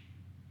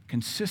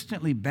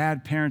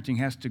bad parenting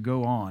has to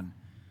go on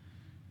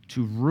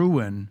to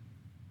ruin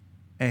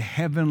a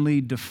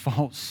heavenly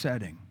default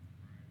setting.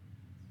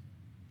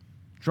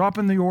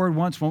 Dropping the word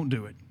once won't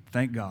do it,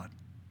 thank God.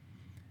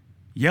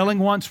 Yelling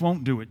once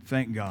won't do it,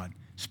 thank God.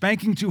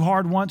 Spanking too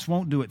hard once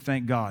won't do it,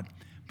 thank God.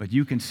 But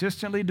you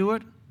consistently do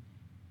it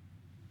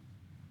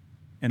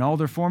in all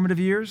their formative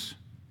years,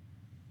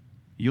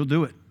 you'll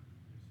do it.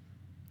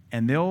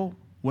 And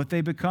what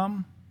they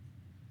become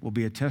will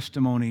be a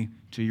testimony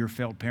to your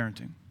failed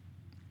parenting.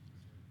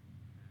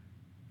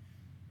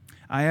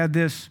 I add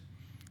this: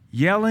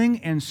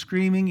 yelling and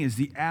screaming is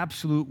the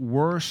absolute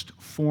worst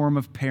form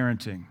of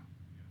parenting.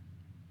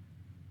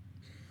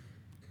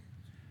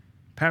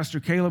 Pastor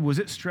Caleb, was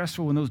it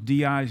stressful when those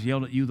DIs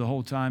yelled at you the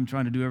whole time,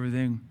 trying to do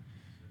everything,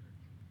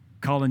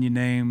 calling you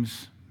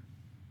names?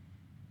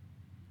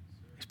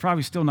 He's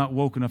probably still not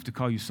woke enough to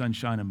call you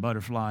sunshine and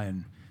butterfly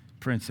and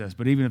princess,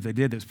 but even if they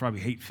did, it's probably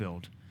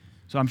hate-filled.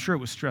 So I'm sure it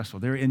was stressful.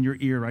 They're in your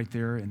ear right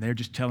there, and they're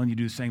just telling you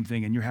to do the same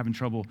thing, and you're having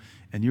trouble,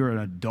 and you're an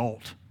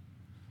adult,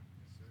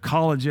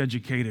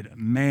 college-educated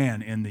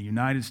man in the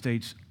United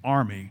States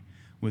Army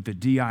with the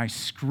DI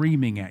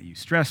screaming at you.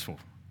 Stressful.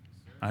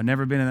 I've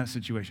never been in that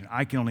situation.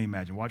 I can only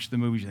imagine. Watch the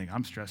movies, you think,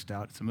 I'm stressed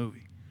out. It's a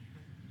movie.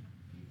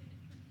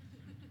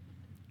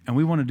 And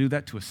we want to do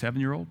that to a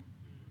 7-year-old?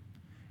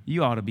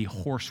 You ought to be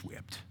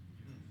horsewhipped.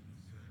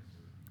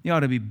 You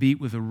ought to be beat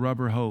with a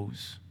rubber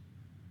hose.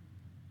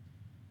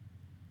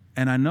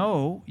 And I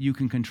know you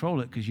can control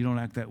it because you don't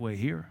act that way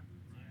here.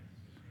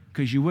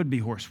 Because you would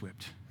be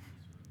horsewhipped.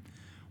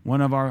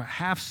 One of our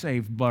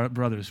half-saved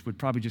brothers would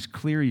probably just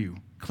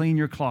clean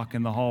your clock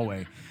in the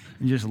hallway,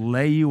 and just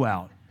lay you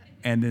out.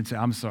 And then say,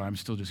 I'm sorry, I'm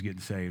still just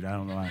getting saved. I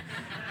don't know why.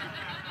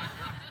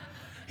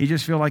 He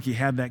just feel like he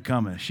had that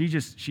coming. She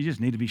just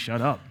need to be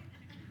shut up.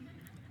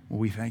 Well,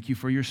 we thank you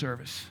for your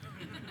service.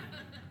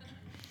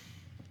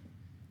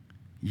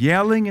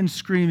 Yelling and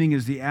screaming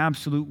is the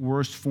absolute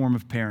worst form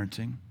of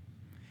parenting.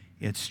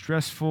 It's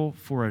stressful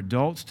for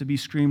adults to be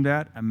screamed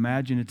at.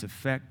 Imagine its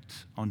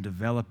effect on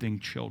developing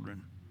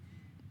children.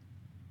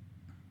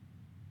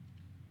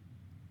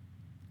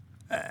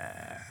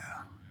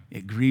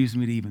 It grieves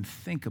me to even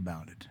think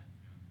about it.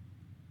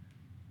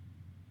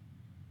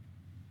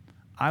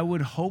 I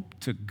would hope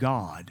to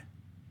God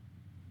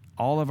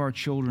all of our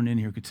children in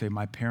here could say,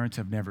 my parents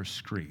have never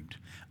screamed.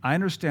 I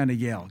understand a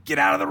yell, get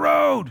out of the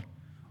road,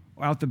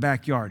 or out the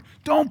backyard.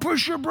 Don't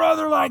push your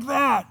brother like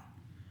that.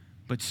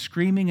 But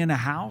screaming in a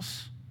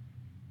house,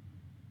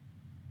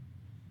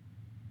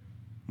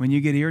 when you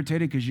get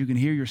irritated because you can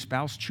hear your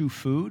spouse chew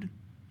food,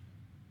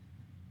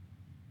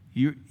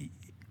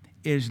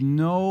 there's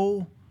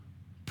no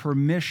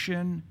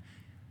permission,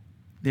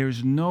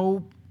 there's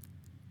no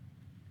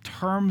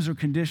terms or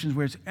conditions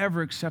where it's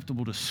ever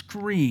acceptable to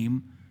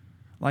scream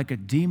like a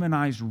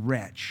demonized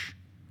wretch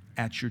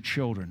at your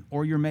children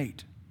or your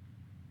mate.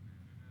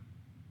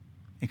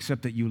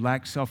 Except that you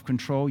lack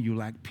self-control, you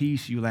lack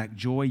peace, you lack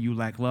joy, you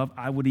lack love.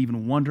 I would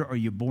even wonder, are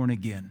you born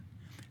again?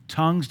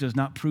 Tongues does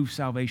not prove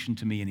salvation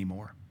to me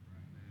anymore.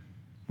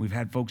 We've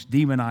had folks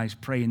demonize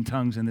pray in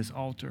tongues in this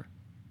altar.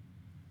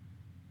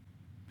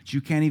 But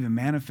you can't even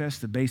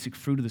manifest the basic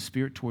fruit of the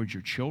Spirit towards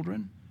your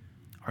children?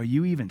 Are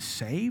you even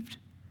saved?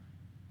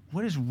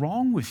 What is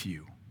wrong with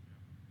you?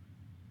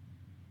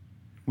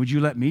 Would you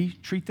let me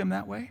treat them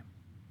that way?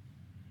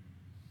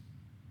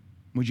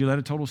 Would you let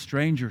a total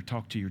stranger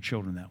talk to your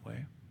children that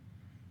way?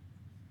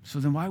 So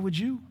then why would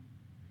you?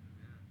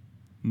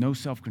 No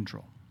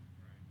self-control.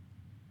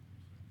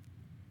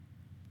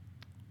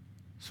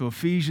 So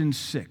Ephesians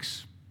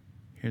 6,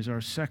 here's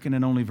our second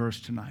and only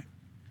verse tonight.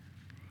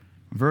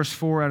 Verse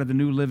 4 out of the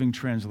New Living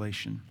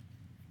Translation.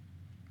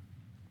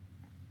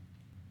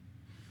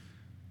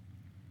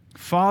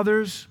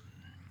 Fathers,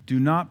 do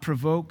not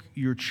provoke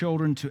your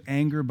children to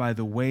anger by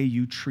the way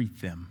you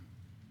treat them.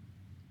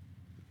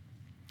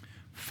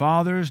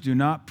 Fathers, do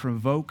not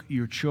provoke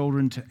your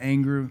children to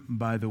anger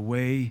by the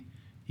way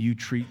you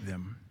treat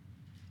them.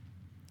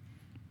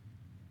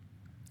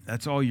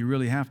 That's all you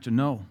really have to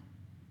know.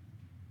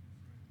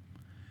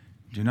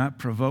 Do not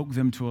provoke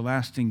them to a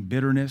lasting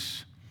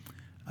bitterness.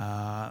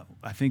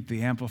 I think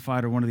the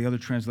Amplified or one of the other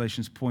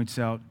translations points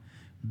out,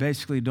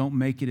 basically don't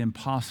make it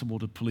impossible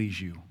to please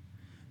you.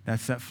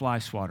 That's that fly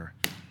swatter.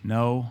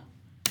 No,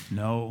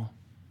 no,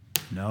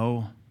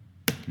 no,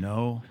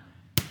 no.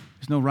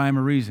 There's no rhyme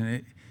or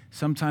reason.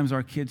 Sometimes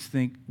our kids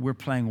think we're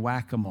playing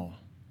whack-a-mole.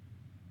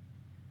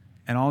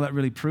 And all that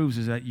really proves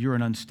is that you're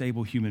an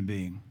unstable human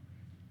being.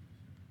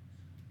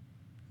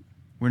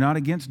 We're not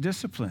against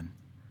discipline.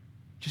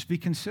 Just be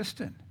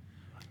consistent.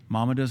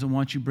 Mama doesn't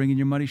want you bringing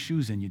your muddy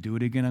shoes in. You do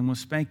it again, I'm going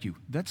to spank you.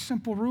 That's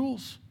simple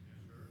rules.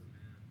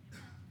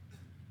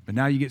 But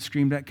now you get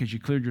screamed at because you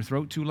cleared your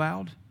throat too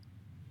loud?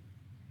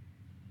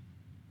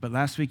 but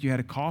last week you had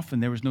a cough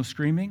and there was no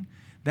screaming.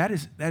 That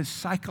is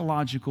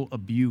psychological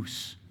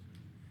abuse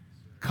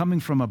coming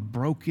from a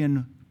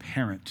broken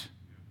parent.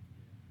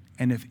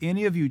 And if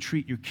any of you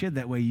treat your kid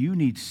that way, you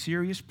need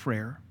serious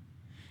prayer.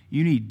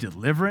 You need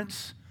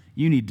deliverance.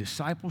 You need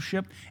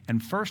discipleship.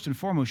 And first and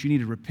foremost, you need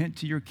to repent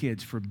to your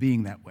kids for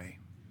being that way.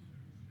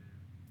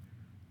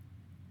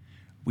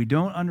 We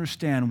don't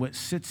understand what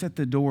sits at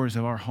the doors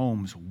of our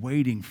homes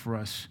waiting for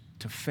us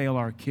to fail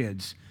our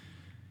kids.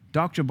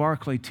 Dr.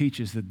 Barclay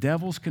teaches the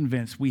devil's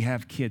convinced we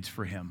have kids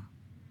for him.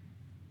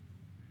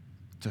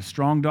 It's a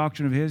strong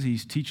doctrine of his. He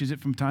teaches it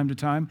from time to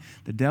time.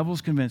 The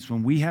devil's convinced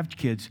when we have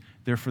kids,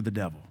 they're for the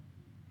devil.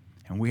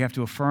 And we have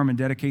to affirm and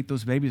dedicate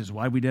those babies. That's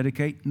why we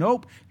dedicate.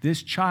 Nope,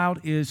 this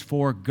child is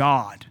for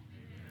God.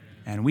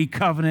 And we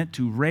covenant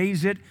to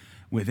raise it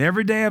with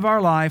every day of our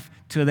life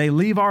till they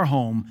leave our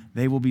home.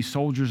 They will be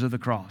soldiers of the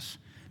cross.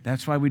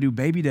 That's why we do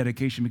baby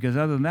dedication, because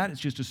other than that, it's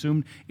just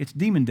assumed it's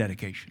demon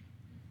dedication.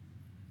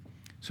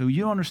 So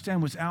you don't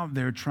understand what's out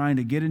there trying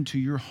to get into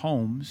your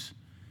homes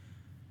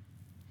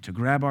to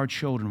grab our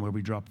children where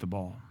we drop the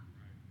ball.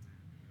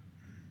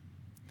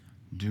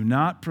 Do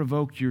not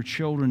provoke your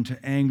children to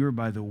anger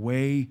by the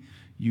way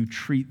you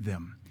treat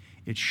them.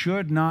 It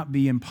should not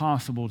be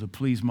impossible to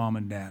please mom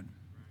and dad.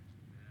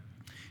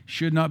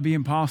 Should not be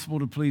impossible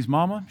to please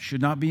mama. Should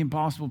not be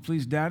impossible to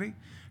please daddy.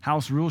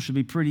 House rules should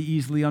be pretty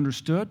easily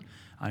understood.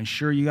 I'm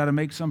sure you got to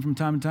make some from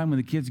time to time when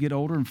the kids get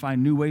older and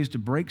find new ways to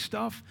break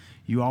stuff.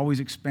 You always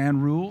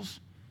expand rules.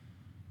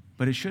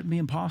 But it shouldn't be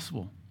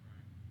impossible.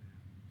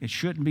 It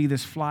shouldn't be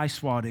this fly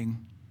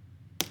swatting,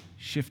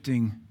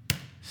 shifting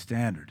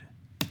standard.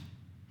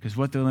 Because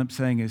what they're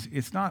saying is,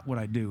 it's not what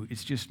I do,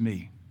 it's just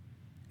me.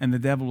 And the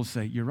devil will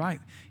say, you're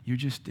right, you're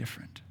just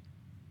different.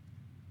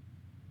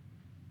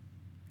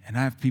 And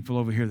I have people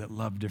over here that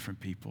love different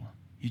people.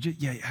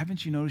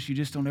 Haven't you noticed you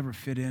just don't ever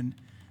fit in?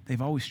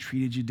 They've always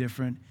treated you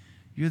different.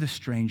 You're the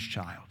strange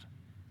child.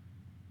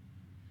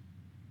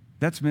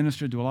 That's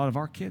ministered to a lot of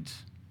our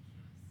kids.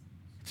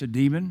 It's a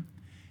demon.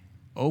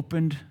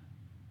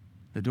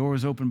 The door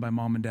was opened by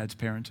mom and dad's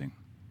parenting.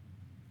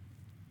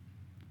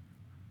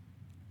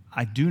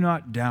 I do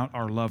not doubt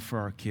our love for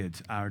our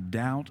kids. I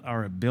doubt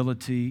our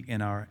ability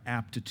and our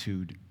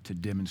aptitude to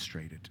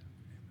demonstrate it.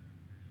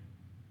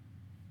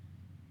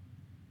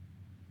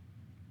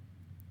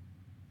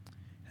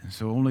 And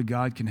so only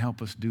God can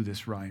help us do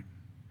this right.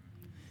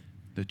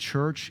 The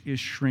church is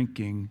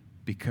shrinking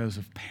because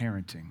of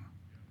parenting.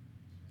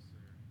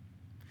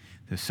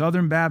 The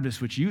Southern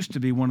Baptists, which used to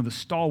be one of the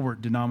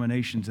stalwart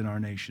denominations in our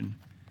nation,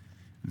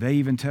 they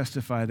even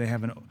testify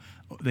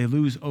they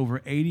lose over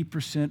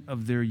 80%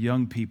 of their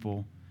young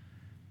people.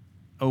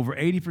 Over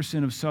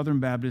 80% of Southern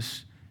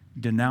Baptists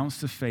denounce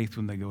the faith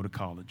when they go to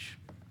college.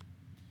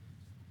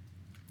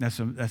 That's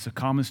a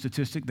common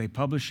statistic. They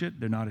publish it.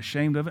 They're not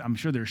ashamed of it. I'm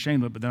sure they're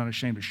ashamed of it, but they're not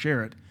ashamed to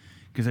share it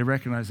because they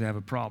recognize they have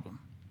a problem.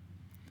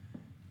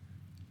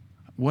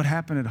 What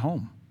happened at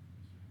home?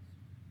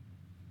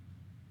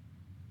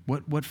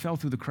 What fell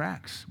through the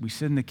cracks? We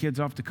send the kids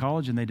off to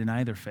college and they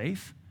deny their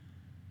faith?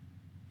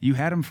 You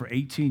had them for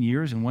 18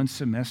 years and one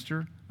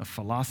semester of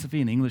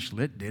philosophy and English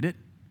lit did it?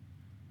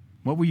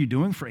 What were you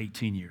doing for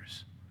 18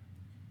 years?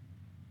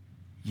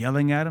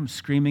 Yelling at them,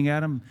 screaming at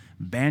them,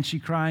 banshee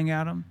crying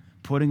at them,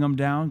 putting them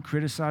down,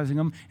 criticizing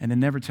them, and then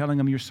never telling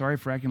them you're sorry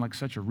for acting like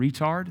such a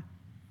retard?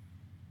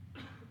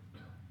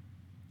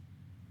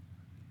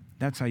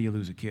 That's how you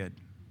lose a kid.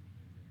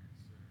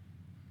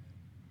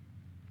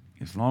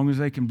 As long as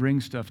they can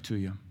bring stuff to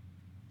you,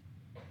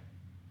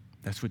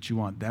 that's what you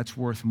want. That's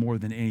worth more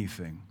than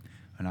anything.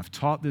 And I've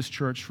taught this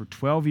church for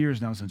 12 years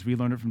now since we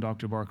learned it from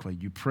Dr. Barclay.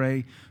 You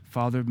pray,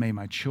 Father, may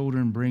my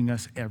children bring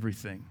us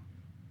everything.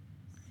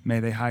 May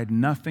they hide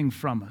nothing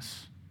from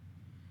us.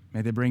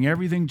 May they bring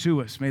everything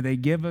to us. May they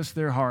give us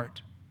their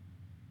heart.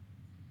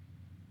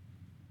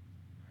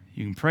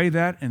 You can pray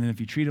that, and then if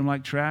you treat them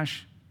like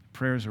trash,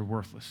 prayers are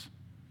worthless.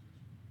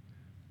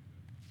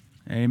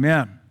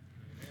 Amen.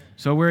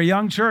 So we're a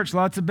young church,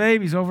 lots of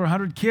babies, over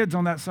 100 kids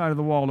on that side of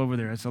the wall over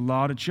there. It's a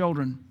lot of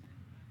children.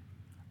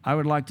 I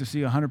would like to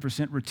see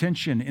 100%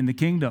 retention in the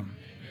kingdom.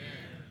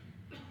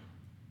 Amen.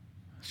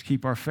 Let's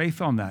keep our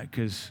faith on that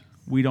because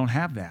we don't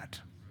have that.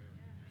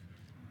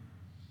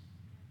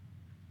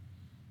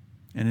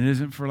 And it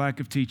isn't for lack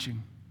of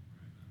teaching.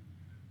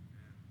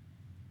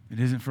 It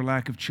isn't for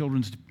lack of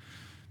children's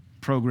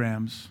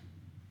programs.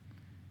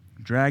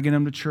 Dragging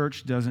them to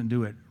church doesn't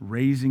do it.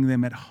 Raising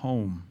them at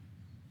home,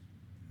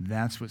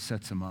 that's what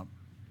sets them up.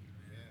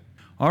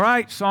 All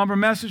right, somber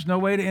message, no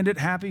way to end it.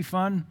 Happy,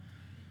 fun.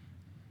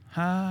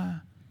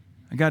 I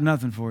got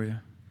nothing for you.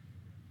 I'm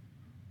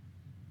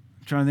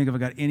trying to think if I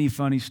got any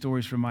funny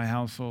stories from my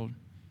household.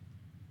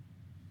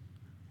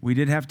 We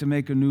did have to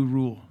make a new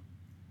rule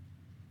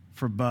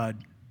for Bud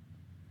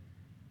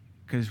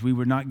because we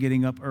were not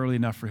getting up early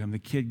enough for him. The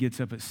kid gets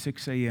up at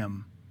 6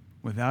 a.m.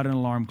 without an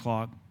alarm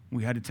clock.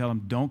 We had to tell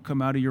him, don't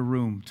come out of your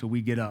room till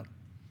we get up.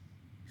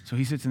 So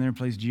he sits in there and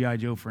plays G.I.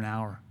 Joe for an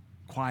hour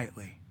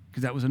quietly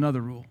because that was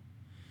another rule.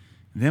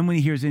 And then when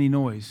he hears any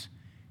noise,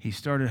 He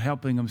started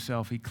helping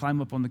himself. He'd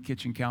climb up on the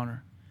kitchen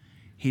counter.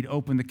 He'd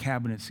open the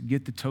cabinets,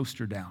 get the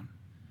toaster down.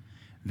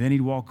 Then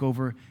he'd walk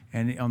over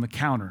and on the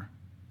counter,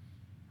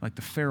 like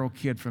the feral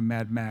kid from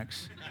Mad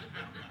Max,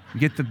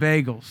 get the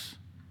bagels.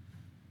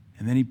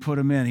 And then he'd put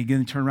them in. He'd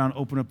then turn around,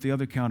 open up the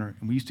other counter.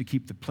 And we used to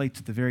keep the plates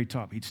at the very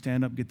top. He'd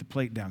stand up, get the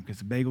plate down, because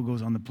the bagel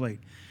goes on the plate.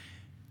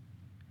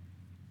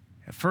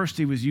 At first,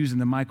 he was using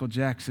the Michael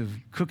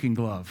Jackson cooking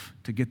glove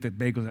to get the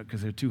bagels out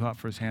because they're too hot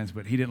for his hands,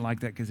 but he didn't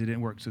like that because it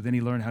didn't work. So then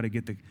he learned how to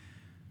get the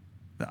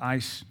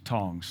ice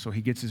tongs. So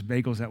he gets his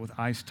bagels out with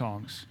ice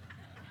tongs.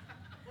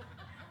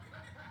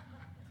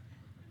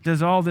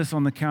 Does all this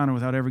on the counter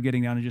without ever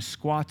getting down and just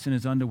squats in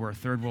his underwear,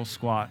 third world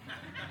squat.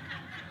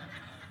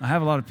 I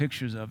have a lot of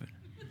pictures of it.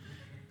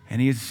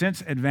 And he has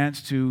since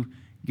advanced to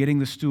getting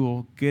the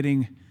stool,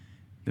 getting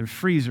the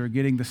freezer,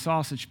 getting the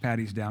sausage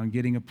patties down,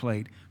 getting a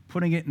plate,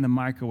 putting it in the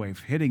microwave,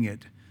 hitting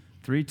it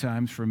 3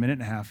 times for a minute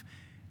and a half.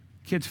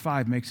 Kid's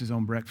 5 makes his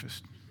own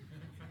breakfast.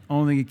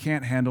 Only thing he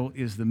can't handle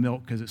is the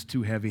milk because it's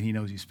too heavy and he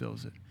knows he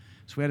spills it.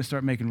 So we had to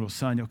start making rules.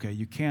 Son, okay,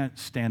 you can't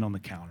stand on the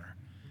counter.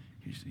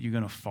 You're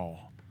going to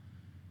fall.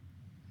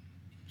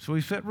 So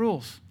we set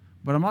rules.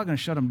 But I'm not going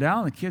to shut him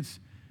down. The kid's,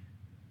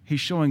 he's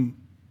showing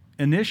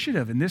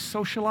initiative in this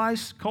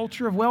socialized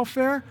culture of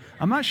welfare.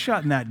 I'm not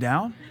shutting that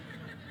down.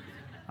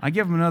 I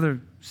give him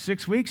another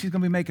 6 weeks, he's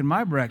going to be making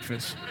my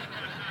breakfast.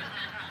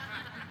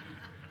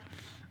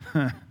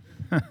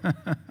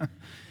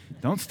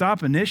 Don't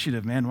stop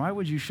initiative, man. Why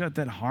would you shut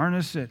that?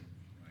 Harness it.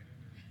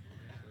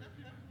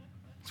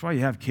 That's why you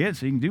have kids,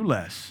 so you can do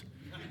less.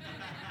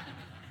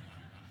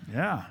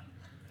 Yeah.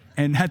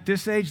 And at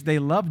this age, they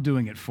love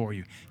doing it for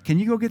you. Can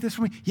you go get this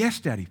for me? Yes,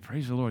 Daddy.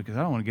 Praise the Lord, because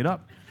I don't want to get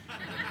up.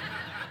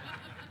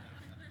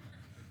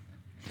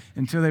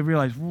 Until they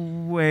realize,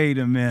 wait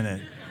a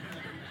minute.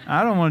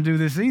 I don't want to do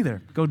this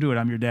either. Go do it.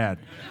 I'm your dad.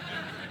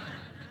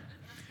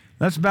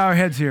 Let's bow our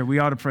heads here. We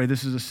ought to pray.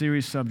 This is a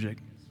serious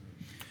subject.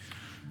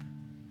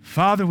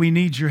 Father, we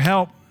need your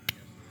help.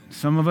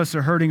 Some of us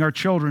are hurting our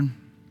children.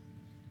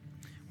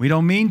 We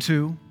don't mean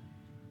to.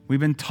 We've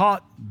been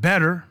taught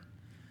better.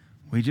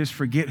 We just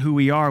forget who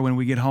we are when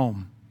we get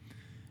home.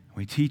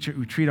 We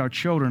treat our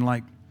children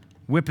like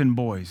whipping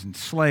boys and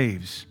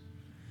slaves.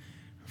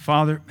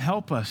 Father,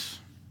 help us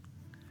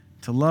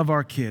to love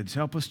our kids.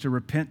 Help us to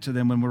repent to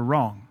them when we're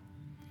wrong.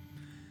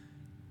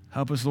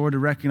 Help us, Lord, to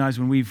recognize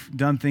when we've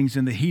done things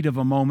in the heat of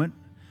a moment,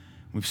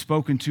 we've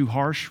spoken too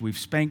harsh, we've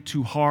spanked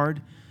too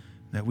hard,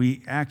 that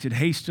we acted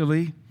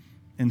hastily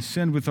and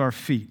sinned with our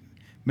feet.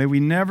 May we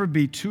never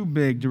be too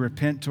big to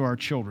repent to our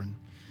children.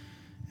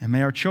 And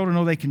may our children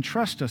know they can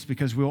trust us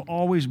because we'll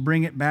always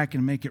bring it back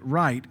and make it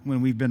right when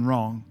we've been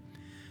wrong.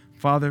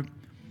 Father,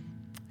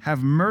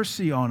 have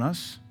mercy on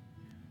us.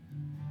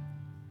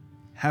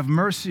 Have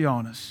mercy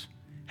on us.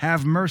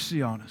 Have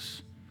mercy on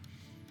us.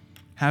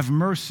 Have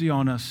mercy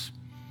on us.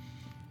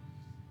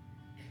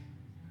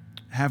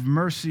 Have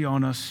mercy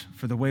on us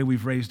for the way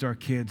we've raised our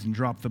kids and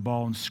dropped the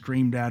ball and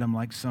screamed at them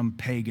like some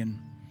pagan,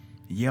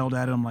 yelled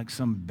at them like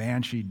some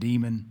banshee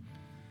demon,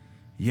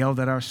 yelled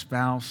at our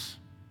spouse,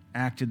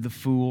 acted the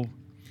fool.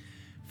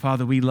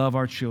 Father, we love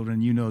our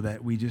children. You know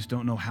that. We just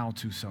don't know how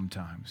to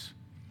sometimes.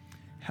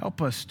 Help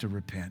us to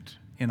repent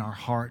in our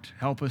heart.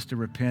 Help us to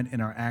repent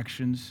in our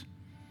actions.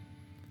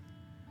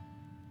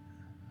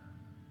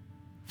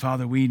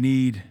 Father, we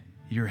need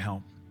your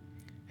help.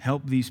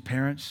 Help these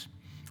parents.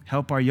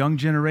 Help our young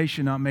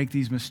generation not make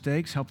these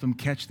mistakes. Help them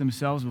catch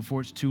themselves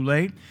before it's too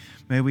late.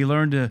 May we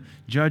learn to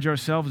judge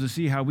ourselves to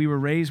see how we were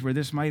raised, where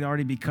this might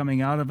already be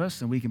coming out of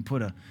us, and we can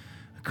put a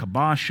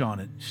kibosh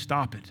on it,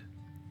 stop it.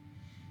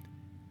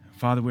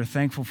 Father, we're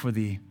thankful for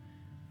the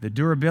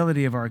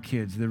durability of our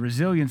kids, the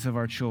resilience of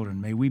our children.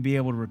 May we be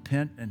able to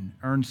repent and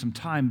earn some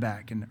time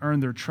back and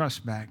earn their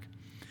trust back.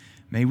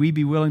 May we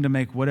be willing to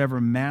make whatever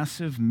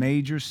massive,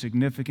 major,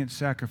 significant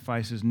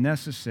sacrifices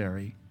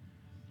necessary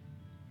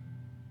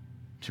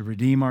to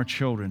redeem our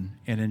children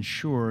and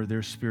ensure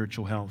their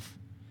spiritual health.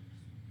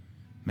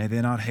 May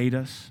they not hate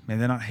us. May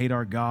they not hate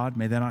our God.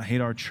 May they not hate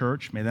our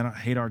church. May they not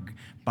hate our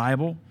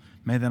Bible.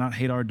 May they not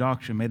hate our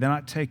doctrine. May they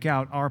not take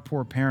out our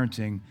poor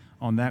parenting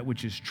on that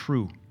which is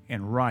true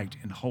and right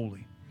and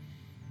holy.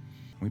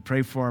 We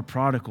pray for our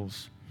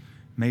prodigals.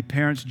 May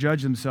parents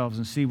judge themselves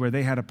and see where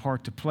they had a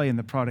part to play in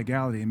the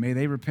prodigality, and may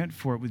they repent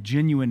for it with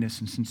genuineness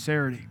and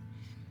sincerity.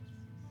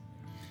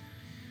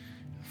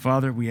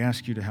 Father, we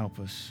ask you to help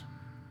us.